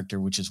the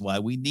character, which is why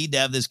we need to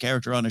have this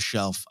character on a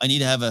shelf. I need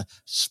to have a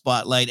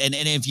spotlight. And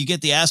if you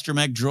get the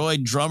Astromech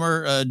droid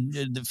drummer,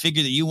 the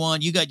figure that you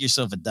want, you got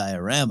yourself a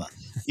diorama.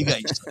 You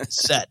got yourself a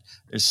set.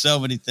 There's so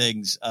many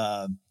things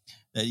that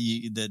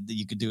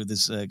you could do with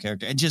this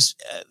character. And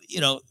just,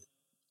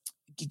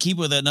 keep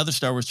with another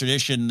Star Wars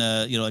tradition,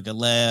 like a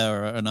Leia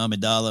or an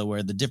Amidala,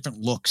 where the different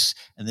looks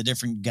and the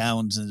different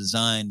gowns and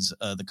designs,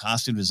 the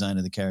costume design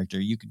of the character,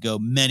 you could go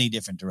many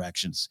different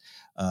directions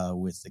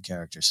with the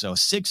character. So a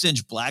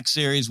 6-inch Black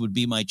Series would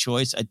be my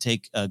choice. I'd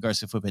take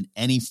Garsa Fwip in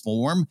any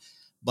form,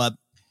 but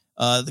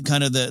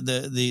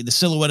the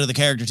silhouette of the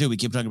character too. We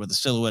keep talking about the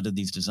silhouette of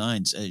these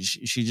designs.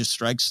 She just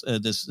strikes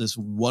this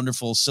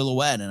wonderful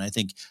silhouette, and I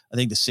think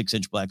the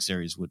 6-inch Black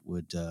Series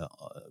would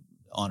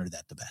honor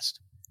that the best.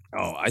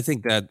 Oh, I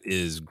think that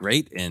is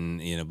great.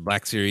 And,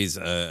 Black Series,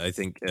 I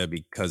think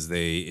because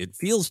it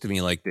feels to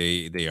me like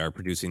they are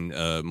producing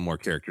more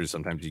characters.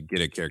 Sometimes you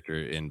get a character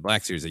in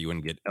Black Series that you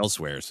wouldn't get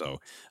elsewhere. So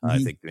I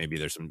think maybe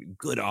there's some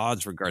good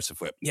odds for Garsa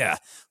Fwip. Yeah,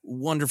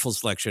 wonderful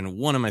selection.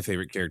 One of my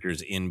favorite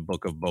characters in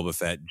Book of Boba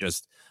Fett.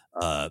 Just,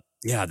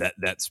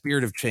 that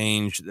spirit of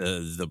change,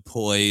 the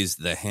poise,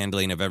 the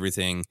handling of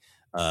everything,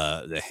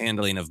 the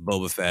handling of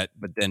Boba Fett,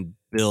 but then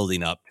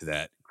building up to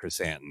that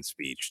Chrysanthemum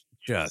speech.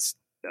 Just,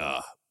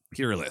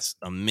 peerless,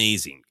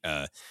 amazing,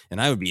 and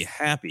I would be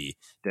happy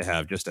to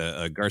have just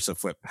a Garsa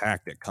Fwip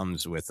pack that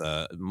comes with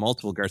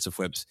multiple Garsa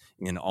Fwips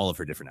in all of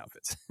her different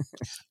outfits.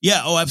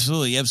 Yeah, oh,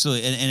 absolutely.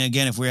 And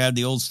again, if we had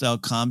the old style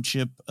comm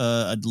chip,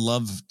 I'd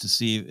love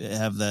to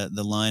have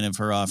the line of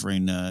her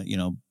offering,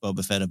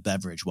 Boba Fett a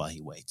beverage while he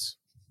waits.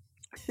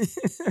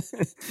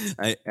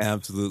 I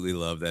absolutely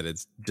love that.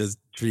 It's just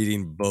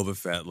treating Boba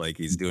Fett like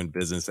he's doing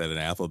business at an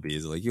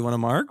Applebee's. Like, you want a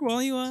mark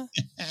while you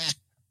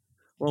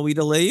Well, we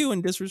delay you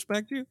and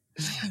disrespect you?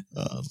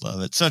 Oh,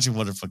 love it. Such a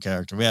wonderful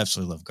character. We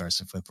absolutely love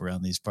Garsa Fwip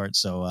around these parts.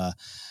 So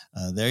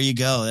there you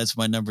go. That's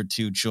my number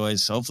 2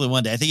 choice. Hopefully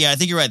one day. I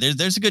think you're right.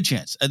 There's a good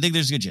chance. I think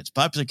there's a good chance.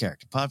 Popular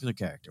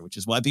character, which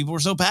is why people were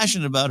so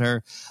passionate about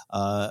her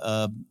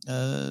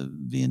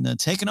being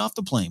taken off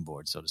the playing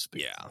board, so to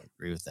speak. Yeah. I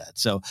agree with that.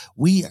 So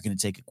we are going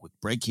to take a quick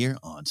break here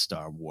on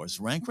Star Wars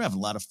Rank. We're having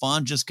a lot of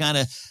fun just kind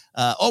of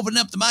opening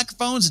up the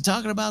microphones and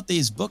talking about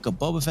these Book of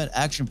Boba Fett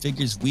action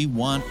figures we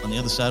want. On the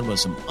other side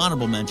was some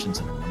honorable mentions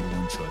and our number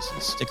 1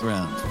 choices. Stick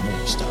around for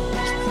more Star Wars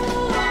Rank.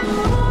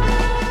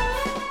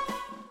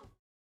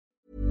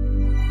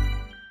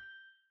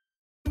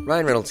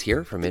 Ryan Reynolds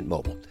here from Mint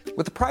Mobile.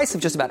 With the price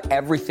of just about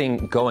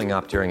everything going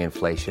up during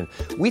inflation,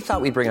 we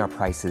thought we'd bring our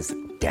prices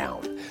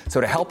down.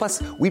 So to help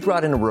us, we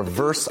brought in a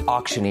reverse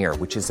auctioneer,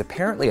 which is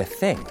apparently a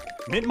thing.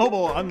 Mint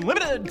Mobile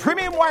Unlimited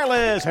Premium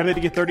Wireless. How to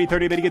get 30,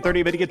 30, bit to get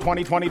 30, bit to get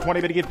 20, 20,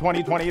 20, bit to get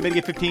 20, 20, bit to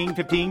get 15,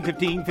 15,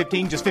 15,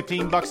 15, just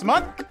 $15 a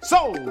month?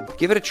 Sold!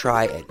 Give it a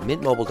try at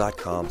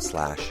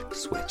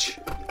mintmobile.com/switch.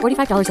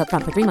 $45 up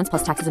front for 3 months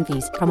plus taxes and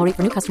fees. Promo rate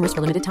for new customers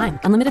for limited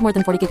time. Unlimited more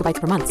than 40 gigabytes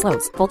per month.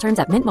 Slows full terms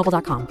at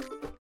mintmobile.com.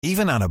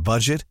 Even on a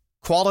budget,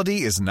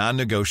 quality is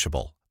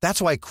non-negotiable.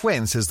 That's why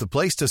Quince is the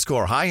place to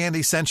score high-end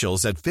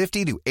essentials at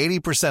 50 to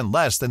 80%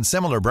 less than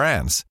similar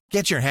brands.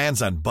 Get your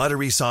hands on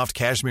buttery soft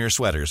cashmere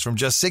sweaters from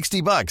just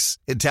 $60,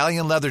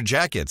 Italian leather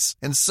jackets,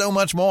 and so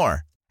much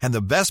more. And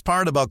the best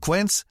part about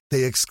Quince,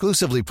 they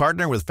exclusively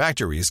partner with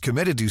factories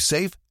committed to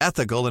safe,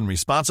 ethical, and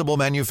responsible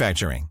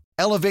manufacturing.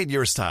 Elevate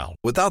your style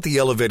without the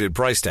elevated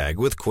price tag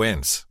with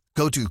Quince.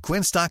 Go to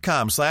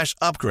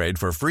quince.com/upgrade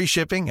for free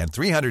shipping and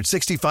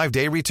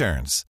 365-day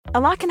returns.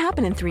 A lot can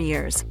happen in 3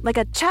 years, like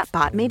a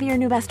chatbot may be your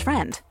new best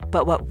friend.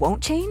 But what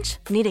won't change?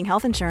 Needing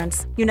health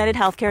insurance. United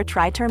Healthcare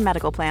Tri-Term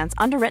Medical Plans,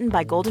 underwritten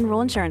by Golden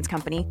Rule Insurance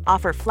Company,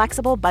 offer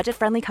flexible,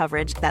 budget-friendly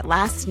coverage that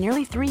lasts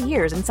nearly 3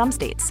 years in some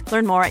states.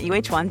 Learn more at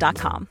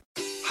UH1.com.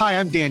 Hi,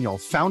 I'm Daniel,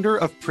 founder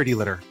of Pretty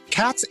Litter.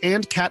 Cats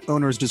and cat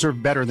owners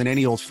deserve better than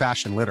any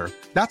old-fashioned litter.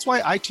 That's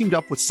why I teamed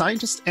up with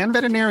scientists and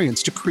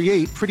veterinarians to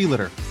create Pretty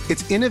Litter.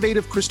 Its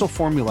innovative crystal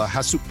formula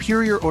has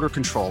superior odor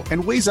control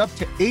and weighs up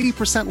to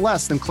 80%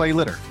 less than clay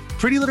litter.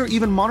 Pretty Litter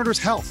even monitors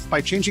health by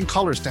changing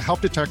colors to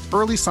help detect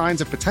early signs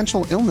of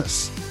potential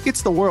illness.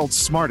 It's the world's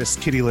smartest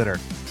kitty litter.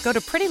 Go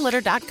to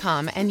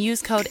prettylitter.com and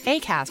use code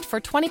ACAST for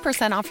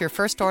 20% off your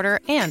first order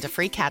and a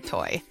free cat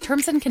toy.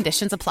 Terms and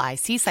conditions apply.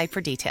 See site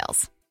for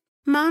details.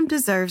 Mom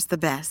deserves the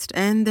best,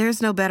 and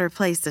there's no better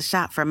place to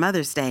shop for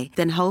Mother's Day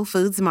than Whole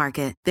Foods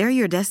Market. They're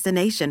your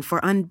destination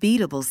for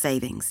unbeatable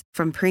savings,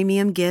 from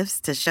premium gifts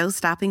to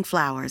show-stopping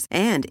flowers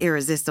and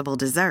irresistible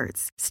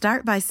desserts.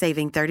 Start by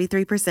saving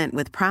 33%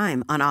 with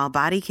Prime on all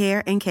body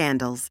care and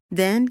candles.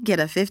 Then get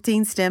a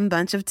 15-stem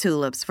bunch of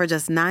tulips for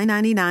just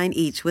 $9.99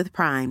 each with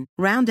Prime.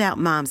 Round out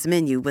Mom's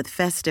menu with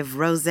festive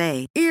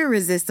rosé,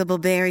 irresistible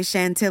berry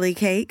chantilly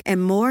cake,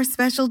 and more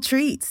special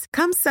treats.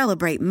 Come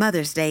celebrate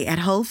Mother's Day at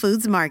Whole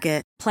Foods Market.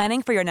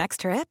 Planning for your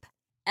next trip?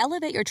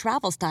 Elevate your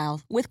travel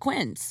style with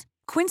Quince.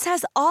 Quince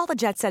has all the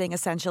jet-setting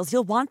essentials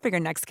you'll want for your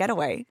next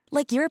getaway,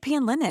 like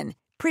European linen,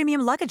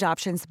 premium luggage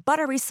options,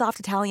 buttery soft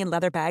Italian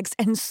leather bags,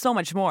 and so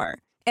much more.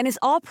 And is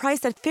all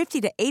priced at 50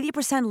 to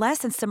 80% less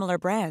than similar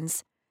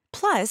brands.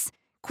 Plus,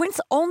 Quince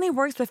only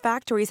works with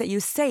factories that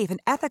use safe and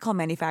ethical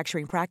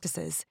manufacturing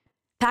practices.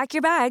 Pack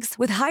your bags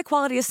with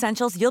high-quality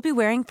essentials you'll be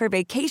wearing for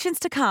vacations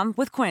to come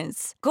with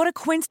Quince. Go to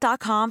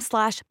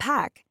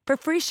quince.com/pack for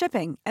free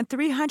shipping and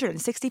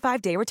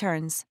 365-day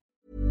returns.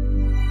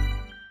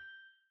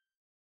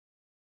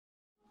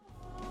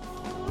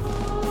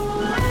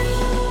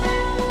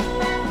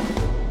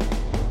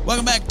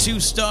 Welcome back to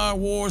Star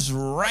Wars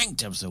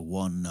Ranked, episode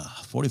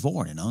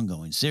 144, an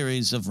ongoing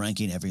series of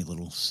ranking every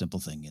little simple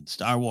thing in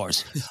Star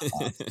Wars.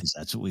 'Cause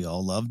that's what we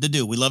all love to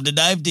do. We love to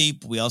dive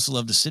deep. We also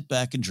love to sit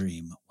back and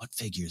dream. What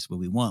figures will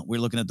we want?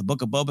 We're looking at the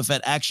Book of Boba Fett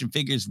action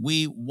figures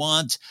we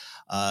want.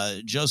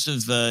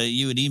 Joseph,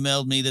 you had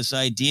emailed me this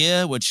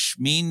idea, which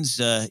means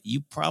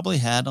you probably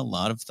had a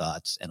lot of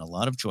thoughts and a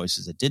lot of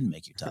choices that didn't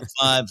make your top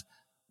 5.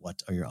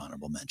 What are your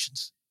honorable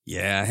mentions?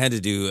 Yeah, I had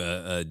to do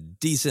a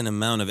decent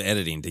amount of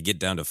editing to get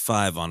down to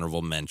 5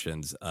 honorable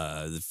mentions.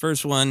 The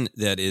first one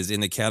that is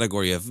in the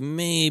category of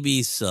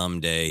maybe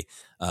someday.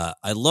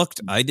 I looked.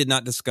 I did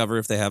not discover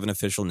if they have an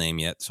official name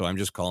yet, so I'm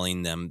just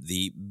calling them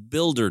the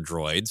Builder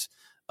Droids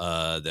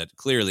that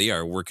clearly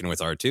are working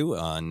with R2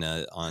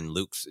 on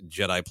Luke's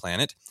Jedi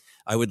planet.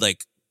 I would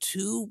like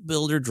 2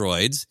 Builder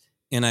Droids,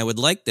 and I would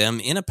like them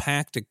in a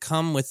pack to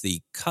come with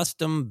the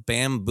custom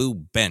bamboo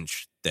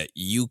bench that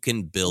you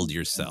can build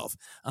yourself.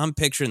 I'm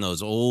picturing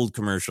those old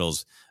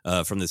commercials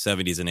from the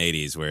 70s and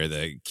 80s where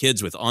the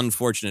kids with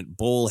unfortunate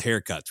bowl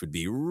haircuts would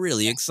be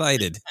really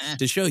excited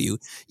to show you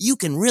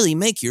can really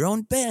make your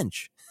own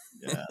bench.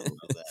 Yeah, I love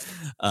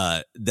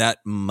that. That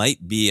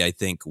might be, I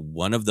think,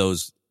 one of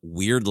those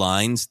weird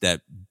lines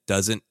that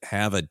doesn't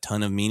have a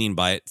ton of meaning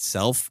by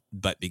itself,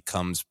 but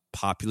becomes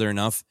popular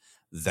enough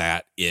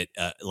that it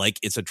like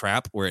it's a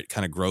trap where it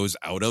kind of grows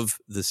out of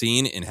the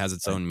scene and has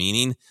its own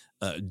meaning.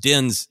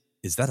 Din's,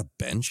 is that a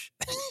bench?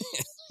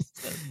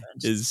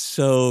 Is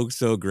so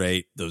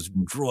great. Those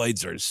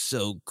droids are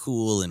so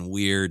cool and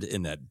weird,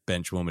 and that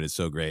bench moment is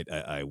so great.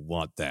 I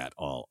want that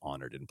all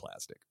honored in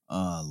plastic.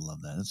 Oh, I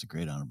love that. That's a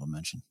great honorable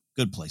mention.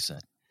 Good play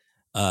set.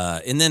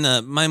 And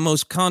then my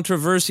most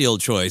controversial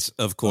choice,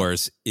 of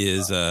course,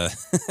 is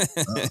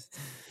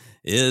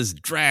is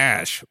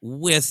Drash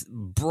with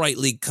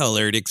brightly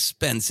colored,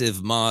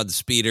 expensive mod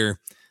speeder.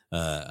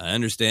 I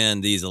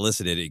understand these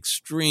elicited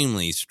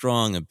extremely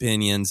strong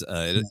opinions.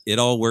 It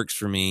all works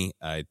for me.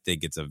 I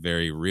think it's a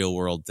very real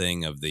world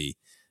thing of the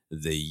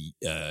the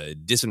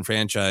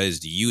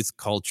disenfranchised youth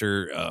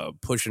culture,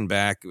 pushing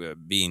back,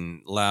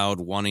 being loud,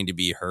 wanting to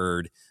be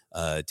heard,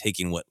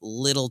 taking what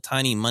little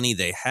tiny money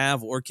they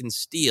have or can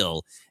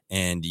steal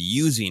and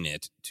using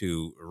it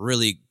to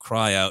really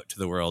cry out to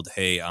the world,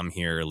 hey, I'm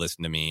here,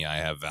 listen to me, I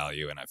have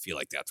value. And I feel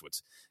like that's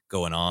what's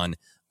going on.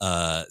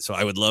 So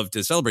I would love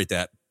to celebrate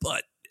that.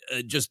 But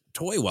just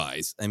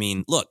toy-wise, I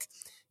mean, look,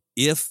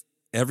 if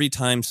every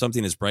time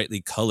something is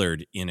brightly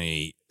colored in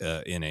a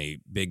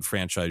big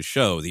franchise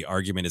show, the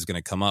argument is going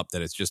to come up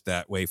that it's just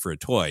that way for a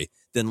toy,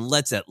 then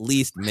let's at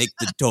least make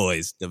the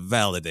toys to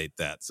validate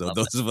that. So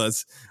those of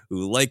us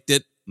who liked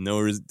it,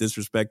 no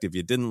disrespect. If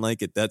you didn't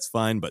like it, that's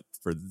fine. But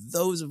for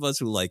those of us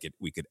who like it,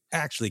 we could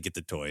actually get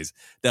the toys.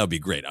 That would be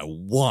great. I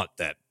want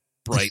that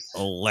bright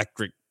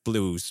electric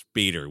blue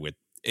speeder with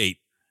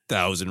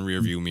 8,000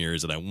 rear view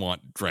mirrors, and I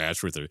want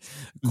Drash with her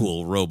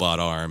cool robot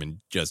arm and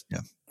just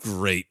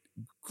great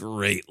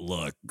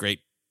look,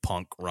 great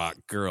punk rock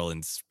girl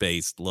in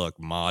space look,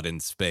 mod in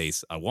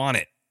space. I want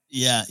it.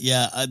 Yeah.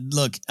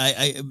 Look,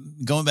 I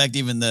going back to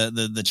even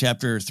the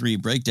chapter 3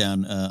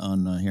 breakdown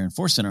on here in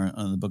Force Center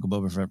on the Book of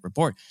Boba Fett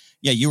report.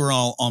 Yeah, you were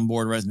all on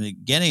board right from the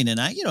beginning, and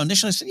I,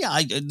 initially said,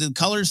 the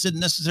colors didn't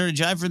necessarily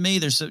jive for me.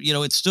 There's,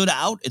 it stood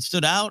out,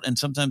 and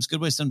sometimes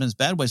good ways, sometimes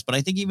bad ways. But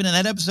I think even in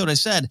that episode, I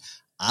said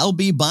I'll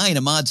be buying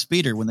a mod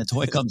speeder when the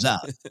toy comes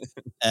out,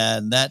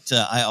 and that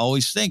I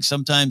always think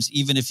sometimes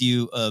even if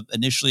you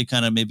initially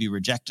kind of maybe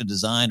reject a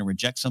design or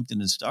reject something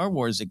in Star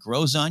Wars, it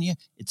grows on you,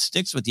 it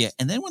sticks with you,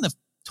 and then when the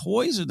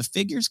toys or the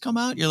figures come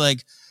out, you're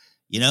like,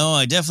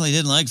 I definitely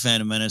didn't like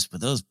Phantom Menace,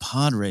 but those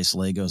pod race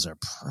Legos are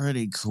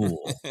pretty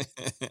cool.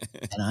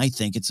 And I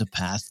think it's a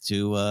path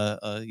to,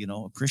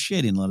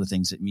 appreciating a lot of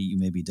things that you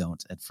maybe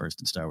don't at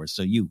first in Star Wars.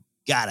 So you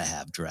got to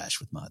have Drash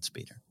with mod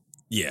speeder.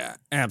 Yeah,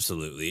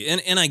 absolutely.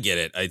 And I get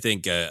it. I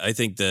think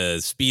the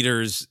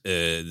speeders,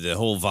 the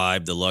whole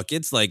vibe, the look,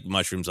 it's like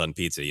mushrooms on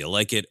pizza. You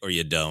like it or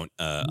you don't.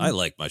 I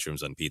like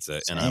mushrooms on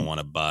pizza. Same. And I want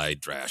to buy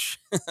Drash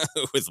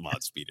with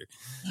mod speeder.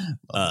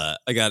 I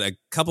got a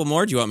couple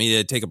more. Do you want me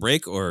to take a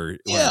break or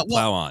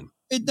plow on?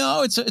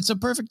 It's a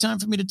perfect time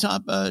for me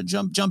to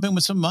jump in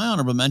with some of my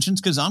honorable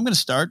mentions, because I'm going to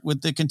start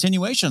with the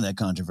continuation of that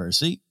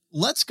controversy.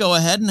 Let's go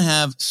ahead and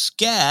have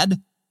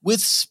SCAD with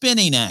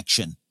spinning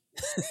action.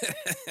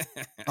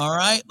 All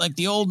right, like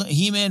the old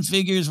He-Man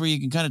figures where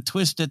you can kind of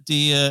twist at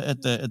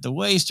the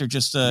waist, or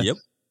just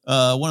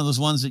one of those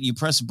ones that you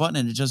press a button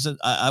and it just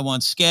I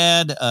want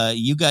SCAD.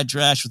 You got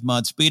Drash with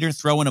mod speeder.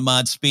 Throw in a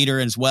mod speeder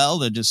as well.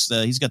 They're just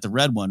he's got the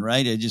red one,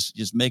 right?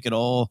 Just make it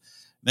all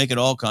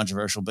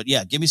controversial. But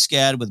yeah, give me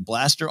SCAD with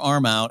blaster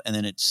arm out, and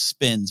then it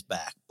spins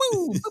back.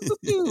 Woo, boo, boo,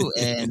 boo,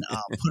 and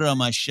I'll put it on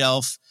my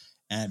shelf.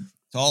 And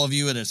to all of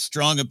you with a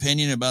strong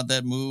opinion about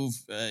that move,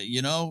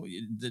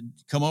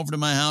 come over to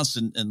my house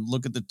and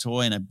look at the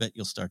toy, and I bet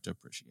you'll start to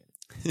appreciate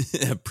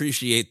it.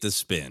 Appreciate the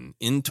spin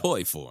in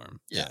toy form.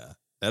 Yeah.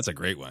 That's a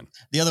great one.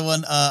 The other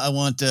one, I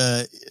want,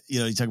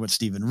 you talk about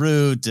Stephen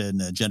Root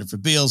and Jennifer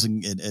Beals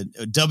and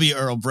W.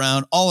 Earl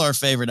Brown, all our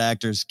favorite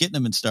actors, getting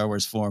them in Star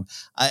Wars form.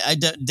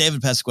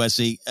 David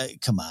Pasquesi,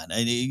 come on,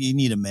 you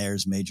need a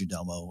Mayor's Major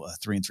Domo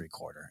 3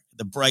 3/4.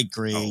 The bright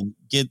green,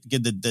 get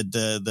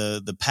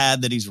the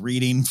pad that he's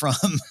reading from,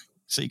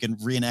 so you can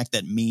reenact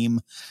that meme.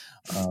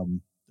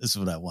 This is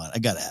what I want. I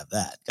gotta have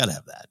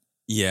that.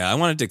 Yeah, I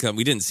wanted to come.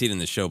 We didn't see it in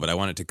the show, but I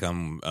wanted to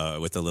come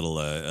with a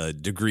little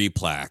degree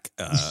plaque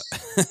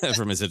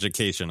from his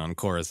education on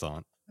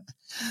Coruscant.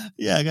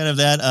 Yeah, I got to have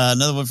that.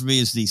 Another one for me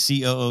is the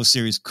COO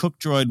series Cook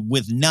Droid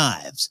with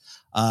knives.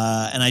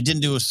 And I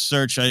didn't do a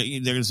search.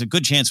 There's a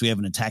good chance we have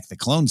an Attack the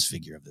Clones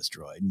figure of this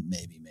droid.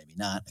 Maybe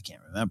not. I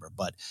can't remember.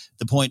 But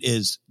the point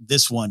is,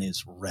 this one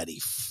is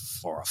ready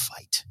for a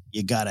fight.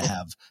 You got to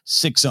have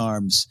 6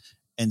 arms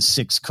and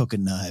 6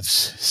 cooking knives,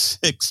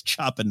 6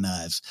 chopping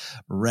knives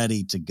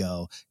ready to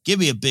go. Give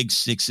me a big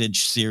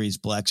 6-inch series,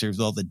 Black Series,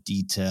 with all the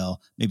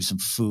detail, maybe some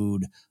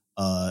food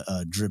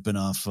dripping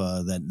off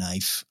that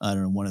knife. I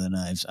don't know, one of the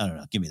knives. I don't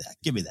know. Give me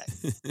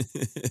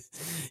that.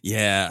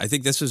 Yeah, I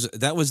think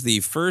that was the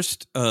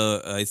first,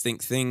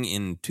 thing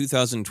in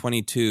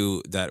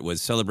 2022 that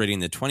was celebrating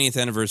the 20th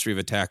anniversary of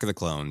Attack of the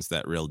Clones,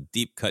 that real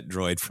deep cut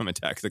droid from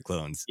Attack of the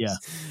Clones. Yeah.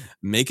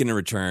 Making a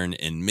return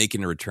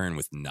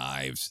with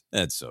knives.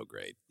 That's so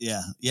great.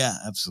 Yeah,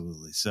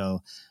 absolutely. So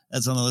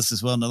that's on the list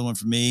as well. Another one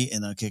for me,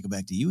 and I'll kick it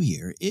back to you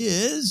here,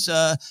 is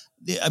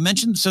I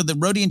mentioned, so the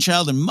Rodian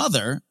child and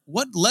mother.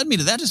 What led me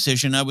to that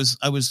decision? I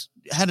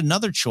had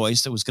another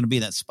choice that was going to be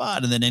in that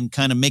spot, and then in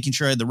kind of making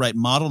sure I had the right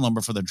model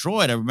number for the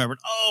droid, I remembered,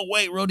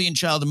 Rodian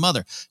child and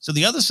mother. So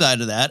the other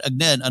side of that,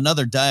 again,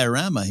 another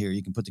diorama here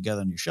you can put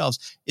together on your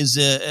shelves, is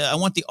I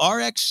want the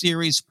RX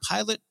series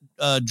pilot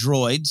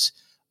droids.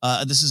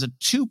 This is a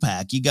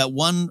 2-pack. You got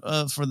one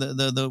for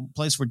the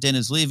place where Din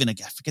is leaving. I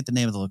forget the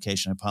name of the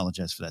location. I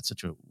apologize for that.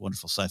 Such a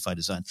wonderful sci-fi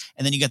design.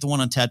 And then you got the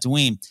one on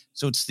Tatooine.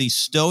 So it's the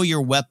Stow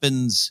Your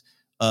Weapons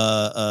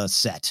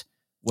set,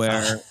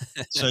 where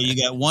so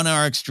you got one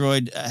RX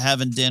droid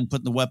having Din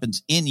putting the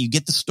weapons in. You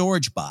get the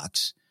storage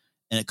box,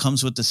 and it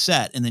comes with the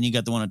set. And then you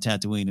got the one on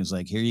Tatooine who's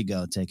like, here you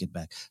go, take it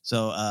back.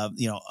 So,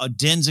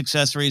 Din's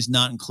accessories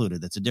not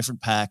included. That's a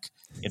different pack.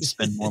 You have to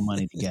spend more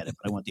money to get it.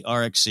 But I want the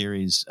RX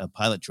series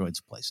pilot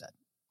droids playset.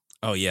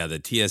 Oh, yeah,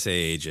 the TSA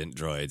agent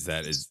droids.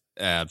 That is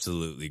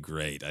absolutely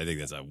great. I think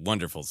that's a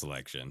wonderful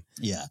selection.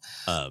 Yeah.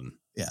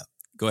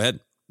 Go ahead.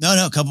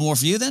 No, a couple more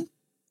for you then?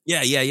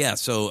 Yeah.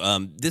 So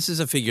this is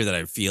a figure that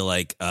I feel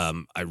like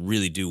I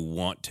really do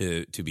want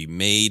to be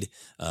made.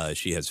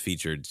 She has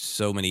featured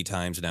so many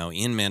times now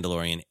in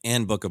Mandalorian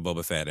and Book of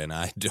Boba Fett, and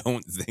I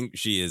don't think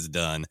she is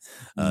done.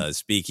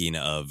 Speaking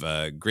of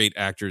great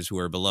actors who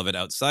are beloved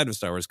outside of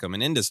Star Wars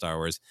coming into Star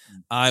Wars,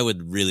 I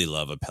would really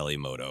love a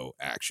Pelimoto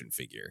action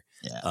figure.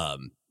 Yeah.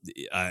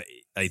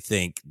 I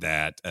think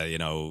that,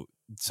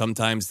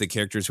 sometimes the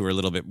characters who are a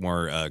little bit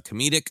more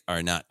comedic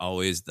are not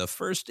always the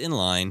first in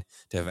line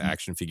to have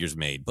action figures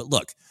made. But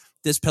look,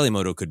 this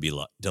Pelimoto could be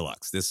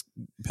deluxe. This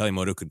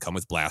Pelimoto could come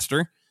with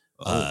Blaster.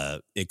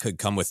 It could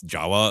come with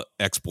Jawa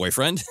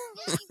ex-boyfriend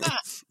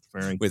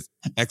with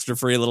extra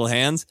furry little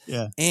hands.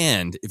 Yeah.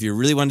 And if you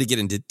really wanted to get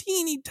into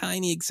teeny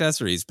tiny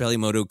accessories,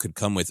 Pelimoto could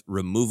come with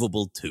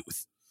removable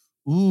tooth.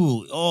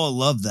 Ooh,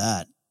 love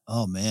that.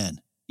 Oh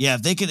man. Yeah,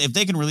 if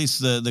they can release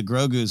the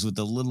Grogu's with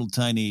the little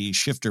tiny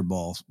shifter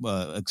ball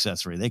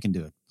accessory, they can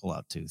do it. Pull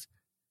out tooth.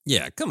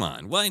 Yeah, come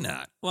on. Why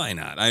not?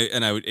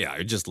 I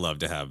would just love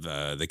to have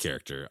the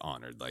character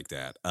honored like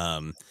that.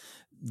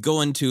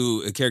 Going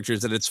to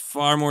characters that it's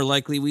far more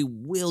likely we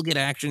will get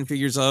action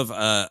figures of.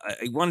 I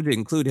wanted to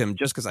include him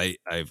just because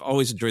I've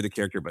always enjoyed the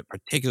character, but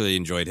particularly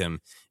enjoyed him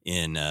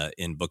in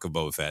Book of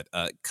Boba Fett.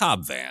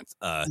 Cobb Vanth.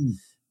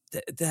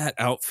 That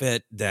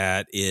outfit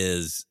that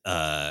is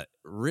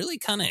really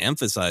kind of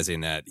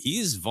emphasizing that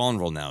he's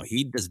vulnerable now.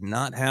 He does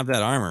not have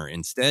that armor.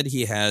 Instead,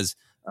 he has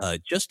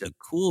just a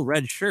cool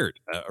red shirt.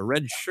 A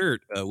red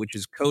shirt, which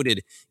is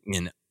coded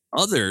in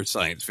other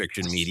science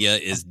fiction media,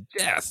 is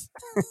death.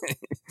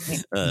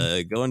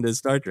 Going to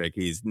Star Trek,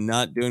 he's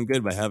not doing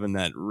good by having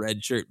that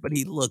red shirt, but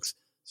he looks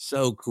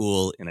so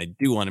cool, and I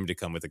do want him to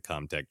come with a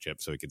Comtech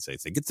chip so he can say,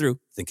 think it through.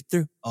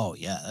 Oh,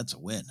 yeah, that's a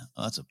win.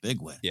 Oh, that's a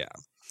big win. Yeah.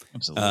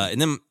 Absolutely.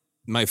 And then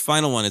my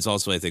final one is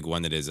also, I think,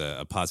 one that is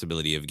a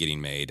possibility of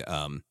getting made.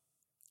 I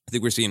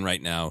think we're seeing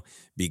right now,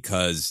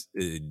 because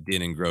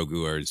Din and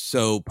Grogu are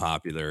so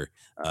popular,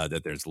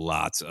 that there's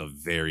lots of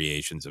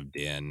variations of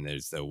Din.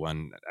 There's the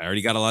one, I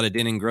already got a lot of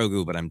Din and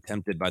Grogu, but I'm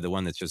tempted by the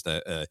one that's just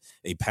a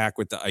pack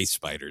with the ice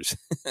spiders.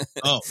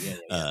 Oh,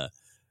 yeah.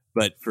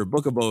 But for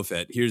Book of Boba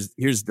Fett,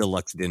 here's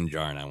deluxe Din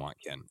Djarin I want,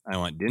 Ken. I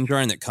want Din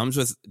Djarin that comes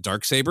with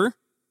Darksaber,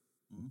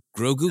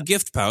 Grogu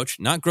gift pouch,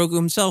 not Grogu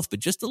himself, but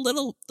just the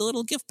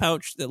little gift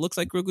pouch that looks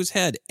like Grogu's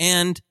head,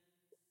 and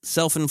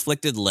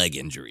self-inflicted leg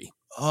injury.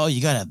 Oh,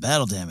 you got to have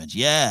battle damage.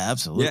 Yeah,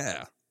 absolutely.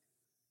 Yeah.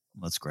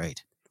 That's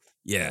great.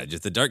 Yeah,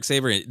 just the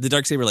Darksaber. The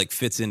Darksaber like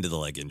fits into the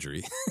leg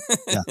injury.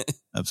 Yeah,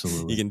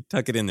 absolutely. You can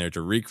tuck it in there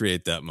to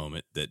recreate that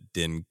moment that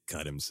Din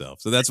cut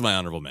himself. So that's my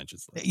honorable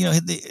mentions.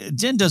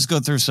 Din does go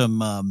through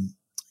some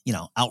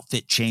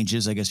outfit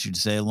changes, I guess you'd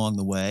say, along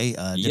the way,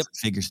 different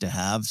figures to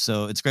have.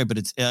 So it's great, but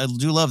I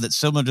do love that,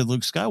 similar to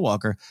Luke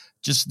Skywalker,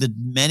 just the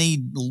many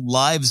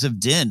lives of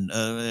Din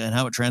and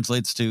how it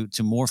translates to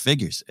more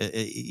figures.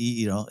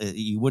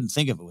 You wouldn't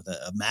think of it with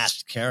a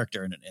masked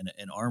character and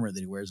an armor that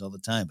he wears all the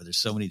time, but there's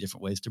so many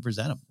different ways to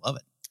present him. Love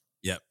it.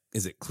 Yep.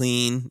 Is it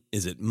clean?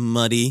 Is it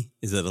muddy?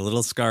 Is it a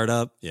little scarred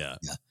up? Yeah.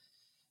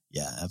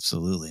 Yeah,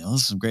 absolutely. Well,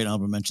 those are some great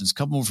honorable mentions. A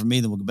couple more from me,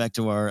 then we'll go back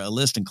to our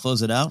list and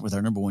close it out with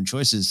our number one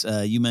choices.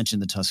 You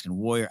mentioned the Tusken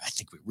Warrior. I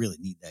think we really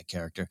need that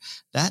character.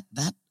 That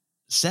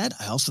said,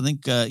 I also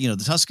think the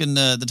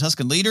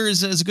Tusken Leader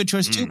is a good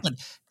choice too. But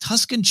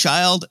Tusken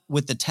Child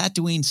with the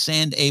Tatooine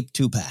Sand Ape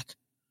 2-pack.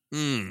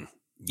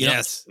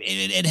 Yes.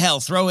 And hell,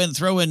 throw in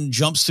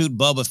jumpsuit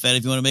Boba Fett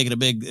if you want to make it a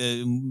big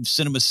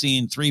cinema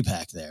scene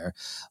 3-pack there.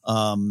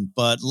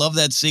 But love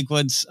that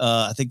sequence.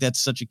 I think that's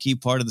such a key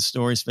part of the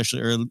story,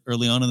 especially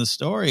early on in the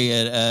story.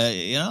 And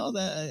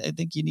I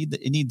think you need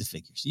the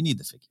figures. You need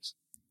the figures.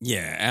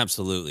 Yeah,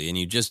 absolutely. And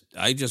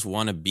I just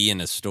want to be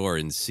in a store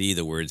and see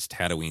the words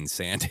Tatooine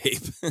Sand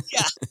Ape.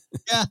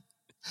 Yeah.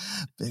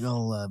 Big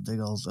old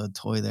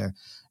toy there.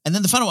 And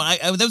then the final one,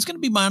 that was going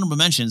to be my honorable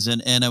mentions,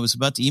 and I was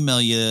about to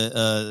email you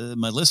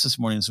my list this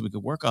morning so we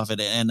could work off it.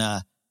 And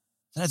then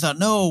I thought,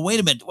 no, wait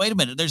a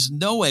minute. There's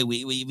no way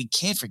we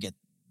can't forget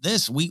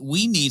this.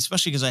 We need,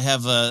 especially because I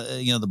have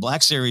the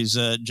Black Series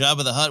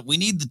Jabba the Hutt. We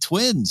need the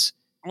twins.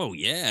 Oh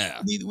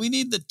yeah, we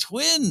need the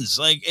twins,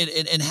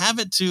 and have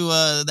it to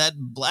that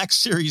Black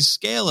Series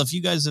scale. If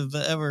you guys have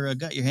ever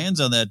got your hands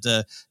on that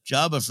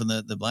Jabba from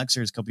the Black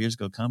Series a couple years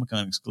ago,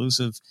 Comic-Con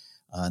exclusive,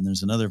 and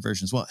there's another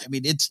version as well. I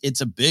mean,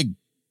 it's a big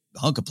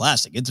hunk of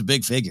plastic. It's a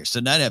big figure. So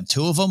now to have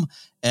two of them,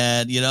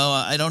 and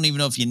I don't even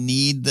know if you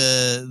need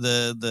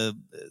the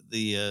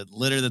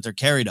litter that they're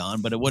carried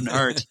on, but it wouldn't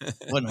hurt.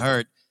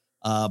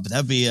 But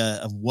that'd be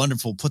a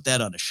wonderful. Put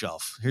that on a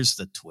shelf. Here's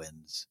the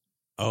twins.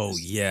 Oh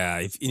yeah,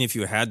 if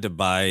you had to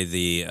buy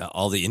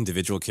all the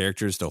individual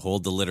characters to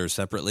hold the litter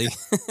separately,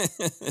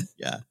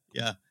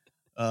 yeah.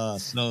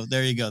 So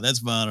there you go.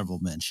 That's my honorable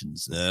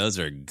mentions. Those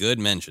are good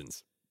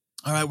mentions.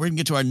 All right, we're going to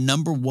get to our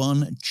number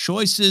one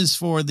choices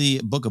for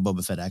the Book of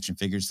Boba Fett action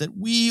figures that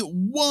we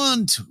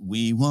want.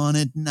 We want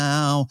it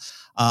now.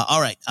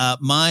 All right,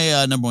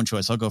 my number one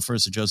choice. I'll go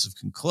first so Joseph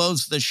can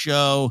close the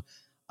show.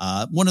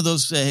 One of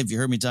those, have you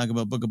heard me talk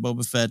about Book of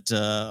Boba Fett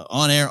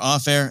on air,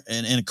 off air,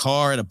 in a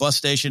car, at a bus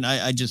station?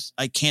 I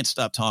can't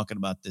stop talking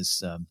about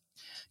this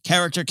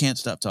character, can't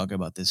stop talking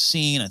about this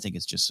scene. I think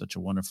it's just such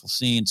a wonderful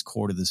scene. It's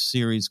core to the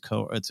series.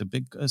 It's a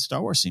big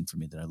Star Wars scene for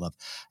me that I love.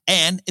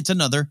 And it's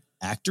another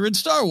actor in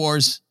Star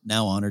Wars,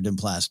 now honored in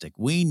plastic.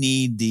 We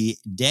need the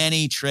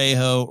Danny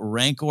Trejo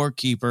Rancor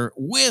Keeper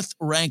with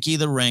Ranky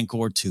the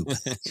Rancor too.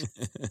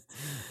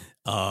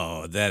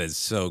 Oh, that is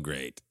so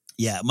great.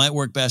 Yeah, it might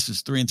work best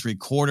as 3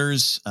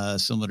 3/4,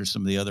 similar to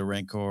some of the other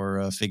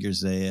Rancor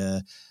figures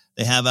they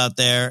have out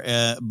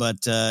there.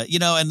 But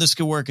and this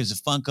could work as a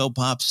Funko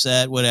Pop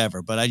set,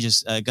 whatever. But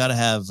I gotta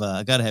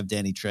have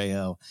Danny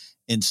Trejo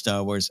in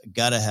Star Wars.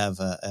 Got to have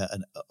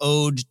an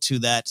ode to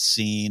that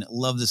scene.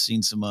 Love the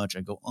scene so much.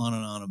 I go on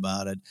and on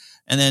about it.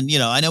 And then,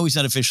 I know he's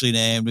not officially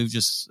named. We've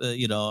just,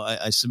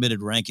 I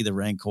submitted Ranky the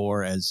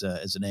Rancor as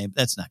a name.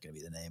 That's not going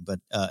to be the name, but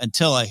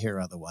until I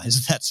hear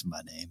otherwise, that's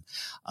my name.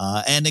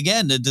 And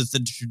again,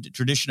 the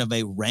tradition of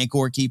a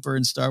Rancor keeper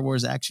in Star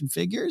Wars action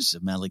figures,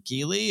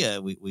 Malakili,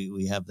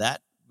 we have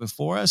that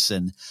before us.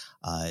 And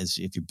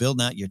if you're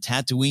building out your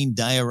Tatooine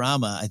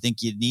diorama, I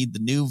think you need the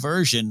new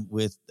version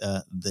with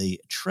the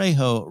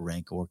Trejo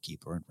Rancor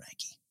Keeper and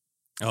Ranky.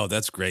 Oh,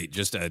 that's great.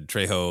 Just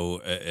Trejo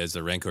as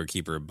a Rancor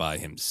Keeper by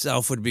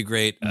himself would be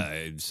great.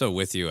 I'm so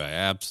with you. I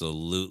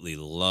absolutely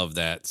love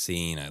that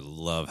scene. I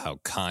love how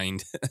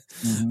kind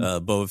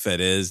Boba Fett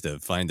is to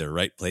find the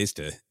right place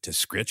to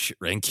scritch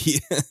Ranky,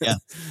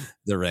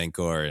 the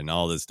Rancor, and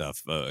all this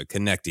stuff,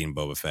 connecting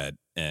Boba Fett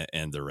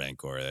and the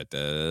Rancor.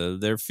 That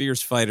they're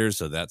fierce fighters,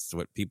 so that's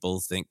what people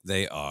think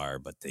they are,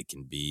 but they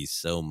can be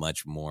so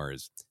much more.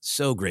 Is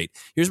so great.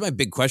 Here's my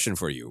big question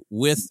for you.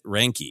 With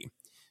Ranky,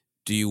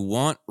 do you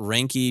want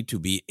Ranky to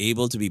be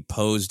able to be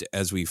posed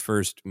as we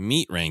first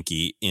meet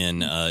Ranky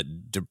in a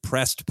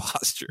depressed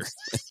posture?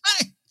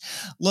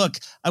 Look,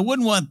 I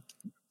don't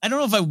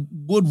know if I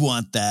would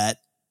want that,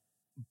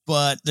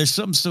 but there's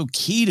something so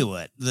key to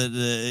it that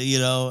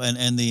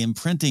and the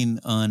imprinting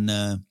on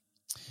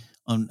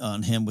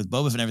him with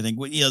Boba Fett and everything.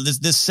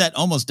 This set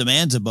almost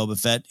demands a Boba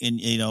Fett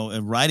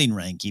in riding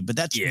Ranky, but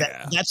that's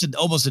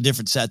almost a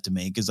different set to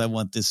me because I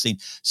want this scene.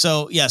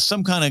 So yeah,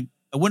 some kind of.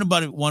 I wouldn't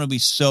want to be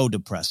so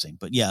depressing,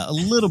 but yeah, a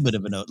little bit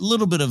of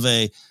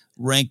a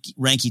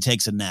Ranky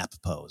takes a nap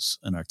pose,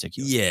 an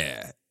articulate.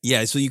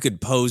 Yeah. So you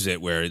could pose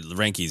it where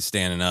Ranky's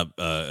standing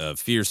up,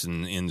 fierce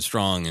and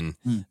strong and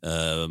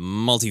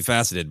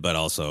multifaceted, but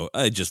also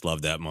I just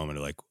love that moment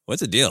of like,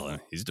 what's the deal?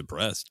 He's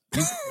depressed.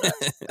 I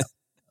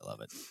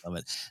love it.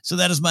 So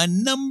that is my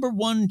number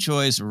one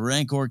choice,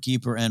 Rancor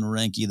Keeper and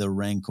Ranky the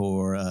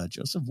Rancor.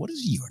 Joseph, what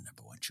is your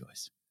number one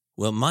choice?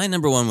 Well, my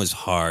number one was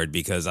hard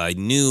because I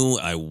knew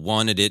I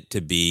wanted it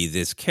to be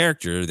this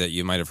character that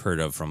you might have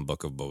heard of from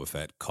Book of Boba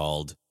Fett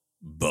called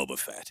Boba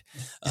Fett.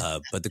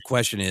 But the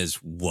question is,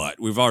 what?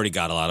 We've already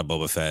got a lot of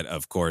Boba Fett,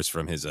 of course,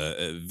 from his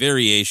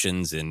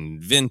variations in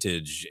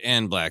Vintage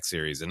and Black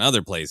Series and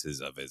other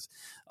places of his,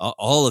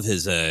 all of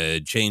his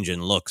change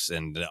in looks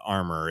and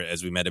armor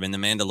as we met him in The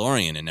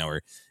Mandalorian. And now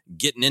we're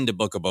getting into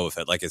Book of Boba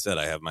Fett. Like I said,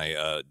 I have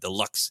my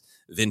deluxe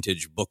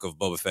Vintage Book of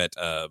Boba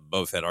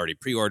Fett already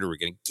pre-ordered. We're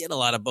going to get a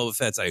lot of Boba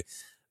Fetts.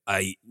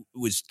 I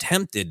was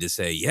tempted to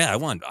say, yeah, I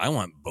want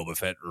Boba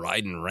Fett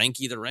riding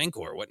Ranky the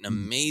Rancor. What an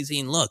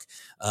amazing look.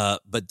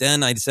 But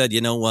then I said,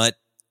 you know what?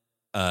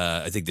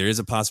 I think there is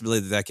a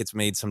possibility that gets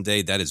made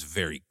someday. That is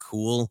very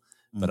cool.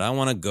 But I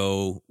want to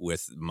go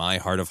with my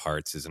heart of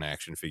hearts as an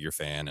action figure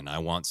fan, and I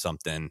want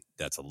something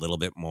that's a little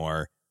bit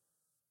more.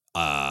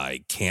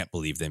 I can't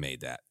believe they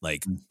made that.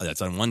 Like,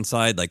 that's on one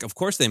side. Like, of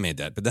course they made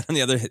that. But then on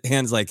the other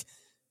hand, it's like,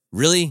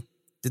 really?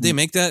 Did they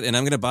make that? And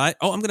I'm going to buy?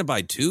 Oh, I'm going to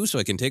buy two so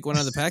I can take one out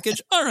of the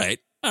package? All right.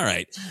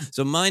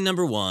 So my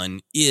number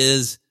one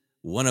is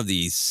one of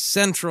the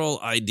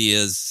central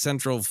ideas,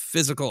 central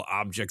physical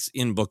objects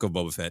in Book of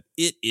Boba Fett.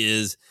 It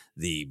is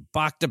the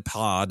Bacta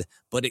Pod,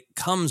 but it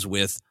comes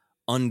with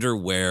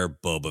underwear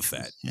Boba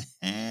Fett.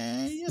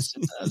 Yes,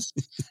 it does.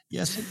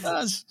 Yes, it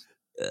does.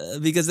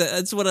 Because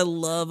that's what I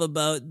love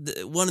about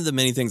one of the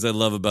many things I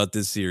love about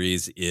this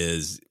series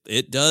is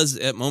it does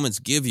at moments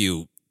give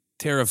you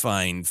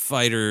terrifying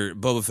fighter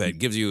Boba Fett,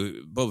 gives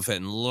you Boba Fett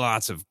in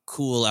lots of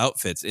cool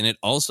outfits, and it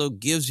also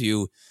gives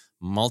you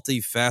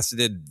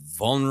multifaceted,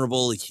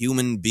 vulnerable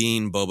human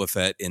being Boba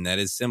Fett, and that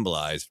is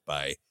symbolized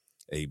by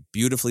a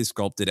beautifully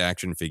sculpted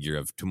action figure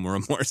of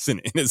Tamura Morrison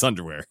in his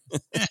underwear.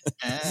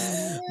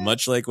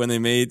 Much like when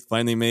they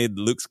finally made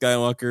Luke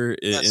Skywalker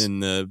in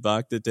the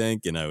Bacta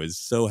tank, and I was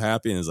so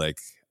happy, and I was like,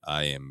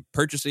 I am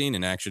purchasing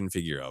an action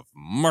figure of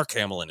Mark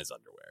Hamill in his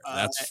underwear.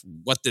 That's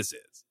what this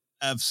is.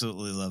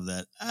 Absolutely love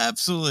that.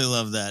 Absolutely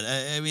love that.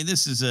 I mean,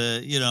 this is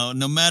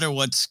no matter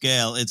what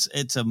scale,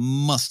 it's a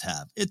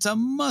must-have. It's a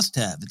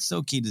must-have. It's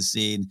so key to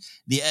see. And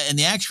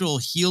the actual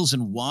heels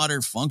and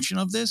water function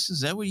of this,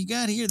 is that what you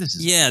got here?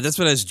 Yeah, that's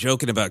what I was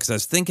joking about, because I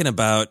was thinking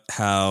about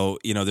how,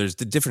 there's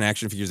the different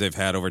action figures they've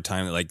had over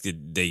time that like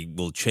they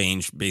will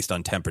change based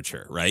on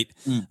temperature, right?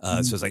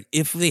 Mm-hmm. So it's like,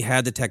 if they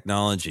had the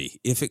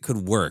technology, if it could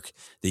work,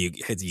 that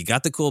you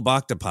got the cool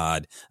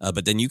Boctopod,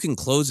 but then you can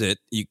close it.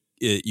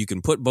 You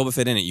can put Boba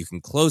Fett in it. You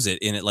can close it,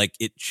 and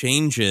it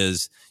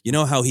changes. You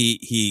know how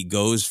he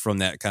goes from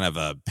that kind of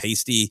a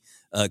pasty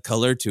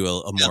color to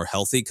a more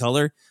healthy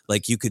color.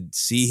 Like you could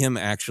see him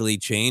actually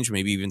change.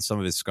 Maybe even some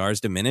of his scars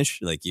diminish.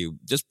 Like you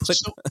just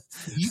put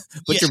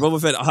your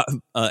Boba Fett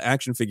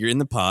action figure in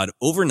the pod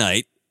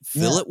overnight,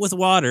 fill it with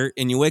water,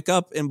 and you wake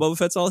up and Boba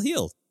Fett's all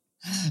healed.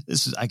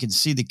 I can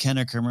see the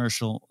Kenner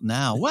commercial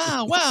now.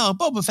 Wow,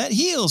 Boba Fett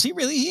heals. He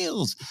really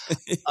heals.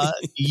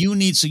 You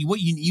need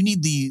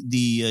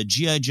the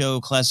G.I. Joe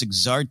classic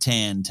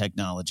Zartan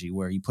technology,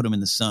 where you put him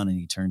in the sun and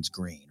he turns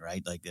green,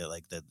 right? Like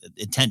the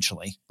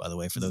intentionally, by the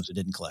way, for those who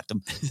didn't collect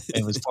them.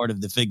 It was part of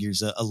the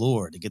figure's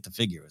allure to get the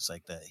figure. It's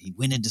like he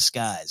went in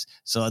disguise.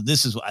 So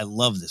I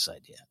love this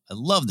idea. I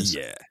love this.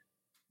 Yeah.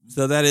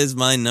 So that is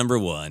my number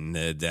one,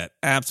 that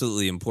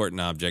absolutely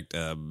important object,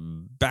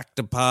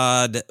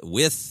 Bactopod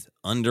with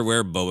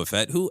underwear Boba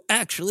Fett, who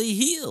actually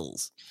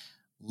heals.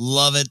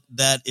 Love it.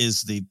 That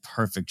is the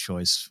perfect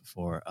choice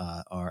for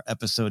our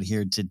episode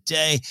here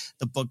today.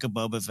 The Book of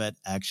Boba Fett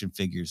action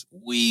figures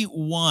we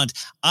want.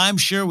 I'm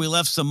sure we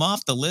left some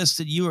off the list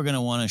that you are going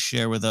to want to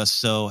share with us.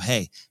 So,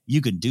 hey,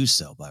 you can do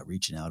so by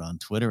reaching out on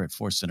Twitter at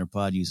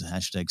 @ForceCenterPod. Use the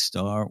hashtag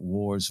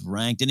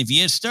 #StarWarsRanked. And if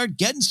you start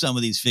getting some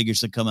of these figures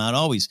that come out,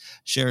 always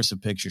share us a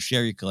picture,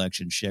 share your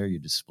collection, share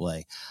your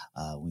display.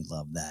 We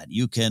love that.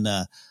 You can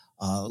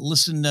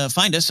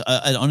find us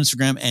on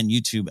Instagram and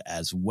YouTube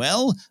as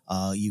well.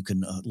 You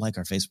can like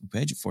our Facebook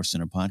page at Force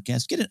Center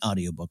Podcast. Get an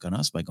audiobook on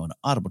us by going to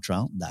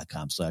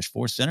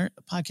audibletrial.com/Force Center.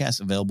 The podcast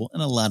available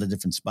in a lot of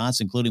different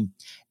spots, including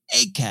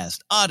Acast,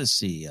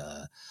 Odyssey,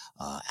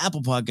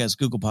 Apple Podcasts,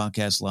 Google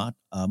Podcasts, a lot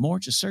more.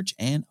 Just search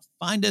and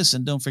find us.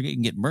 And don't forget, you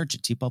can get merch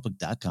at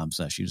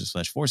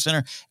tpublic.com/user/Force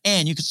Center.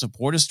 And you can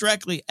support us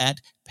directly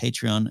at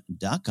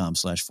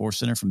patreon.com/Force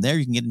Center. From there,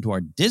 you can get into our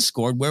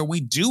Discord, where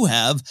we do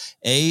have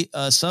a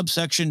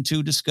subsection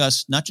to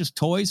discuss not just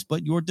toys,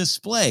 but your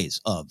displays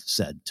of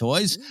said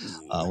toys.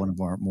 One of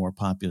our more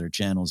popular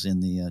channels in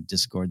the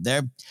Discord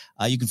there.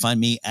 You can find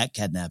me at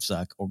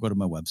Catnapsock, or go to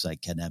my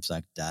website,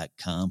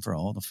 catnapsock.com, for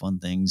all the fun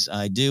things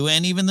I do,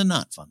 and even the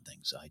not fun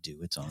things I do.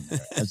 It's on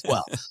there as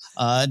well.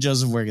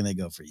 Joseph, where can they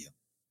go for you?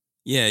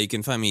 Yeah, you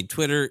can find me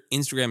Twitter,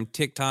 Instagram,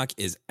 TikTok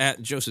is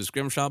at Joseph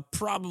Scrimshaw.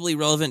 Probably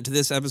relevant to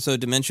this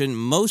episode to mention,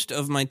 most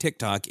of my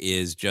TikTok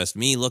is just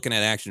me looking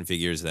at action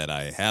figures that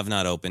I have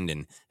not opened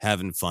and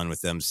having fun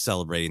with them,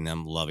 celebrating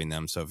them, loving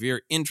them. So if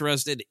you're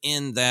interested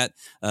in that,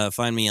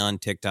 find me on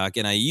TikTok.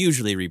 And I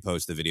usually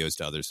repost the videos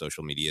to other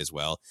social media as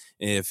well.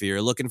 If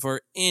you're looking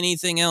for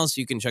anything else,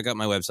 you can check out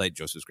my website,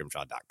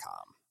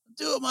 josephscrimshaw.com.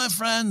 Do it, my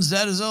friends.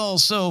 That is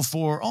also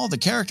for all the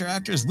character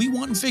actors we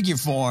want in figure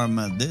form.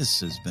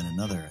 This has been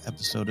another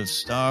episode of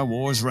Star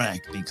Wars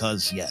Ranked,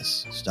 because,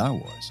 yes, Star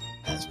Wars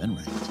has been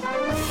ranked.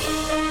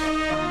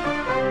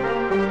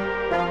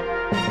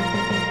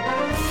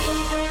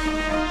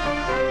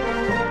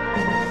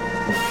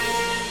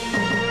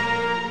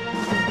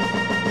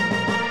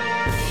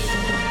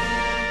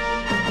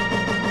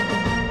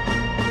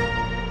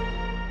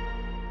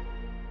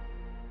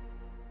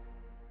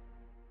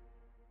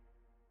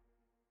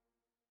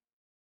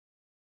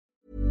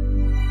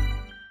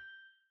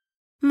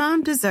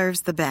 Mom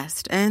deserves the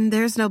best, and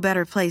there's no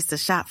better place to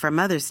shop for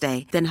Mother's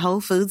Day than Whole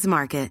Foods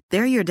Market.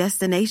 They're your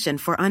destination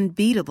for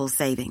unbeatable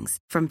savings,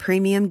 from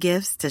premium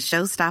gifts to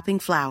show-stopping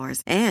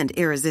flowers and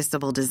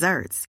irresistible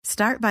desserts.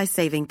 Start by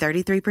saving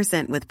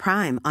 33% with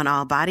Prime on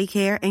all body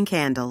care and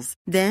candles.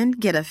 Then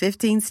get a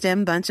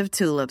 15-stem bunch of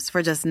tulips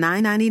for just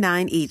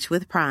 $9.99 each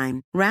with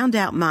Prime. Round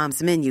out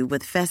Mom's menu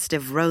with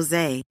festive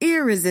rosé,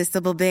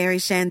 irresistible berry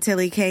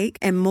chantilly cake,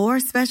 and more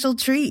special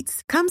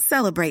treats. Come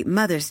celebrate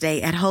Mother's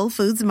Day at Whole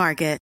Foods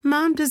Market.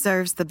 Mom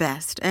deserves the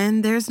best,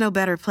 and there's no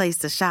better place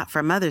to shop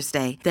for Mother's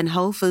Day than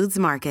Whole Foods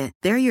Market.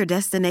 They're your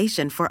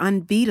destination for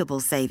unbeatable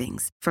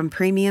savings, from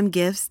premium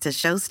gifts to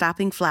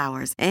show-stopping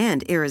flowers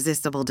and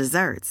irresistible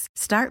desserts.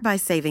 Start by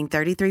saving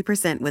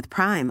 33% with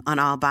Prime on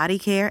all body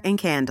care and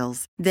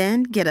candles.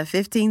 Then get a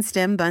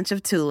 15-stem bunch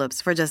of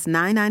tulips for just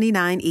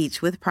 $9.99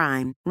 each with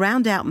Prime.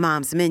 Round out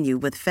Mom's menu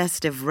with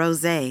festive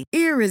rosé,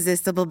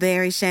 irresistible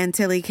berry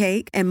chantilly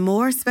cake, and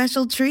more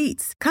special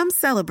treats. Come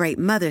celebrate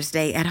Mother's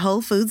Day at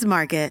Whole Foods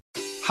Market.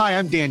 Hi,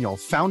 I'm Daniel,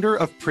 founder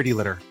of Pretty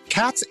Litter.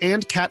 Cats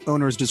and cat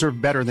owners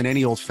deserve better than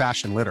any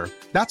old-fashioned litter.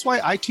 That's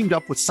why I teamed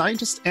up with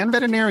scientists and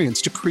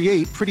veterinarians to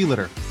create Pretty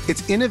Litter.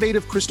 Its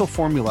innovative crystal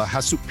formula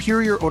has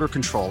superior odor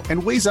control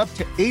and weighs up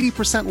to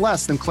 80%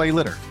 less than clay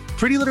litter.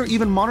 Pretty Litter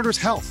even monitors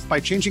health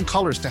by changing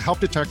colors to help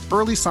detect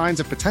early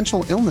signs of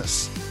potential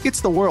illness. It's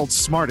the world's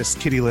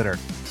smartest kitty litter.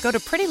 Go to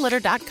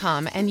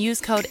prettylitter.com and use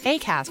code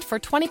ACAST for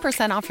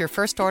 20% off your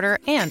first order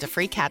and a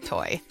free cat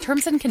toy.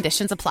 Terms and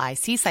conditions apply.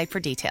 See site for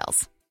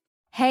details.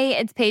 Hey,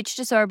 it's Paige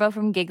DeSorbo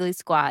from Giggly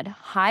Squad.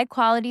 High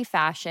quality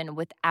fashion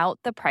without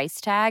the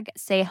price tag.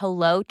 Say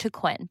hello to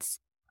Quince.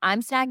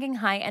 I'm snagging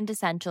high-end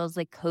essentials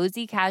like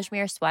cozy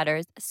cashmere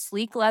sweaters,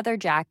 sleek leather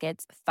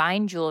jackets,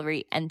 fine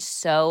jewelry, and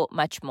so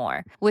much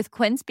more. With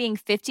Quince being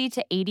 50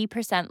 to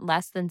 80%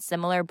 less than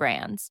similar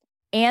brands.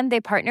 And they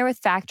partner with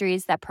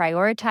factories that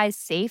prioritize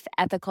safe,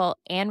 ethical,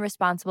 and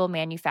responsible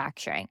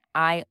manufacturing.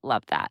 I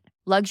love that.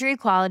 Luxury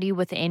quality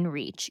within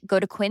reach. Go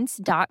to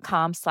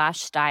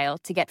quince.com/style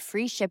to get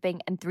free shipping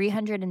and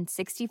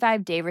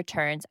 365-day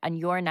returns on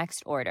your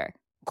next order.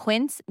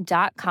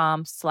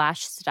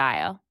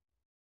 Quince.com/style.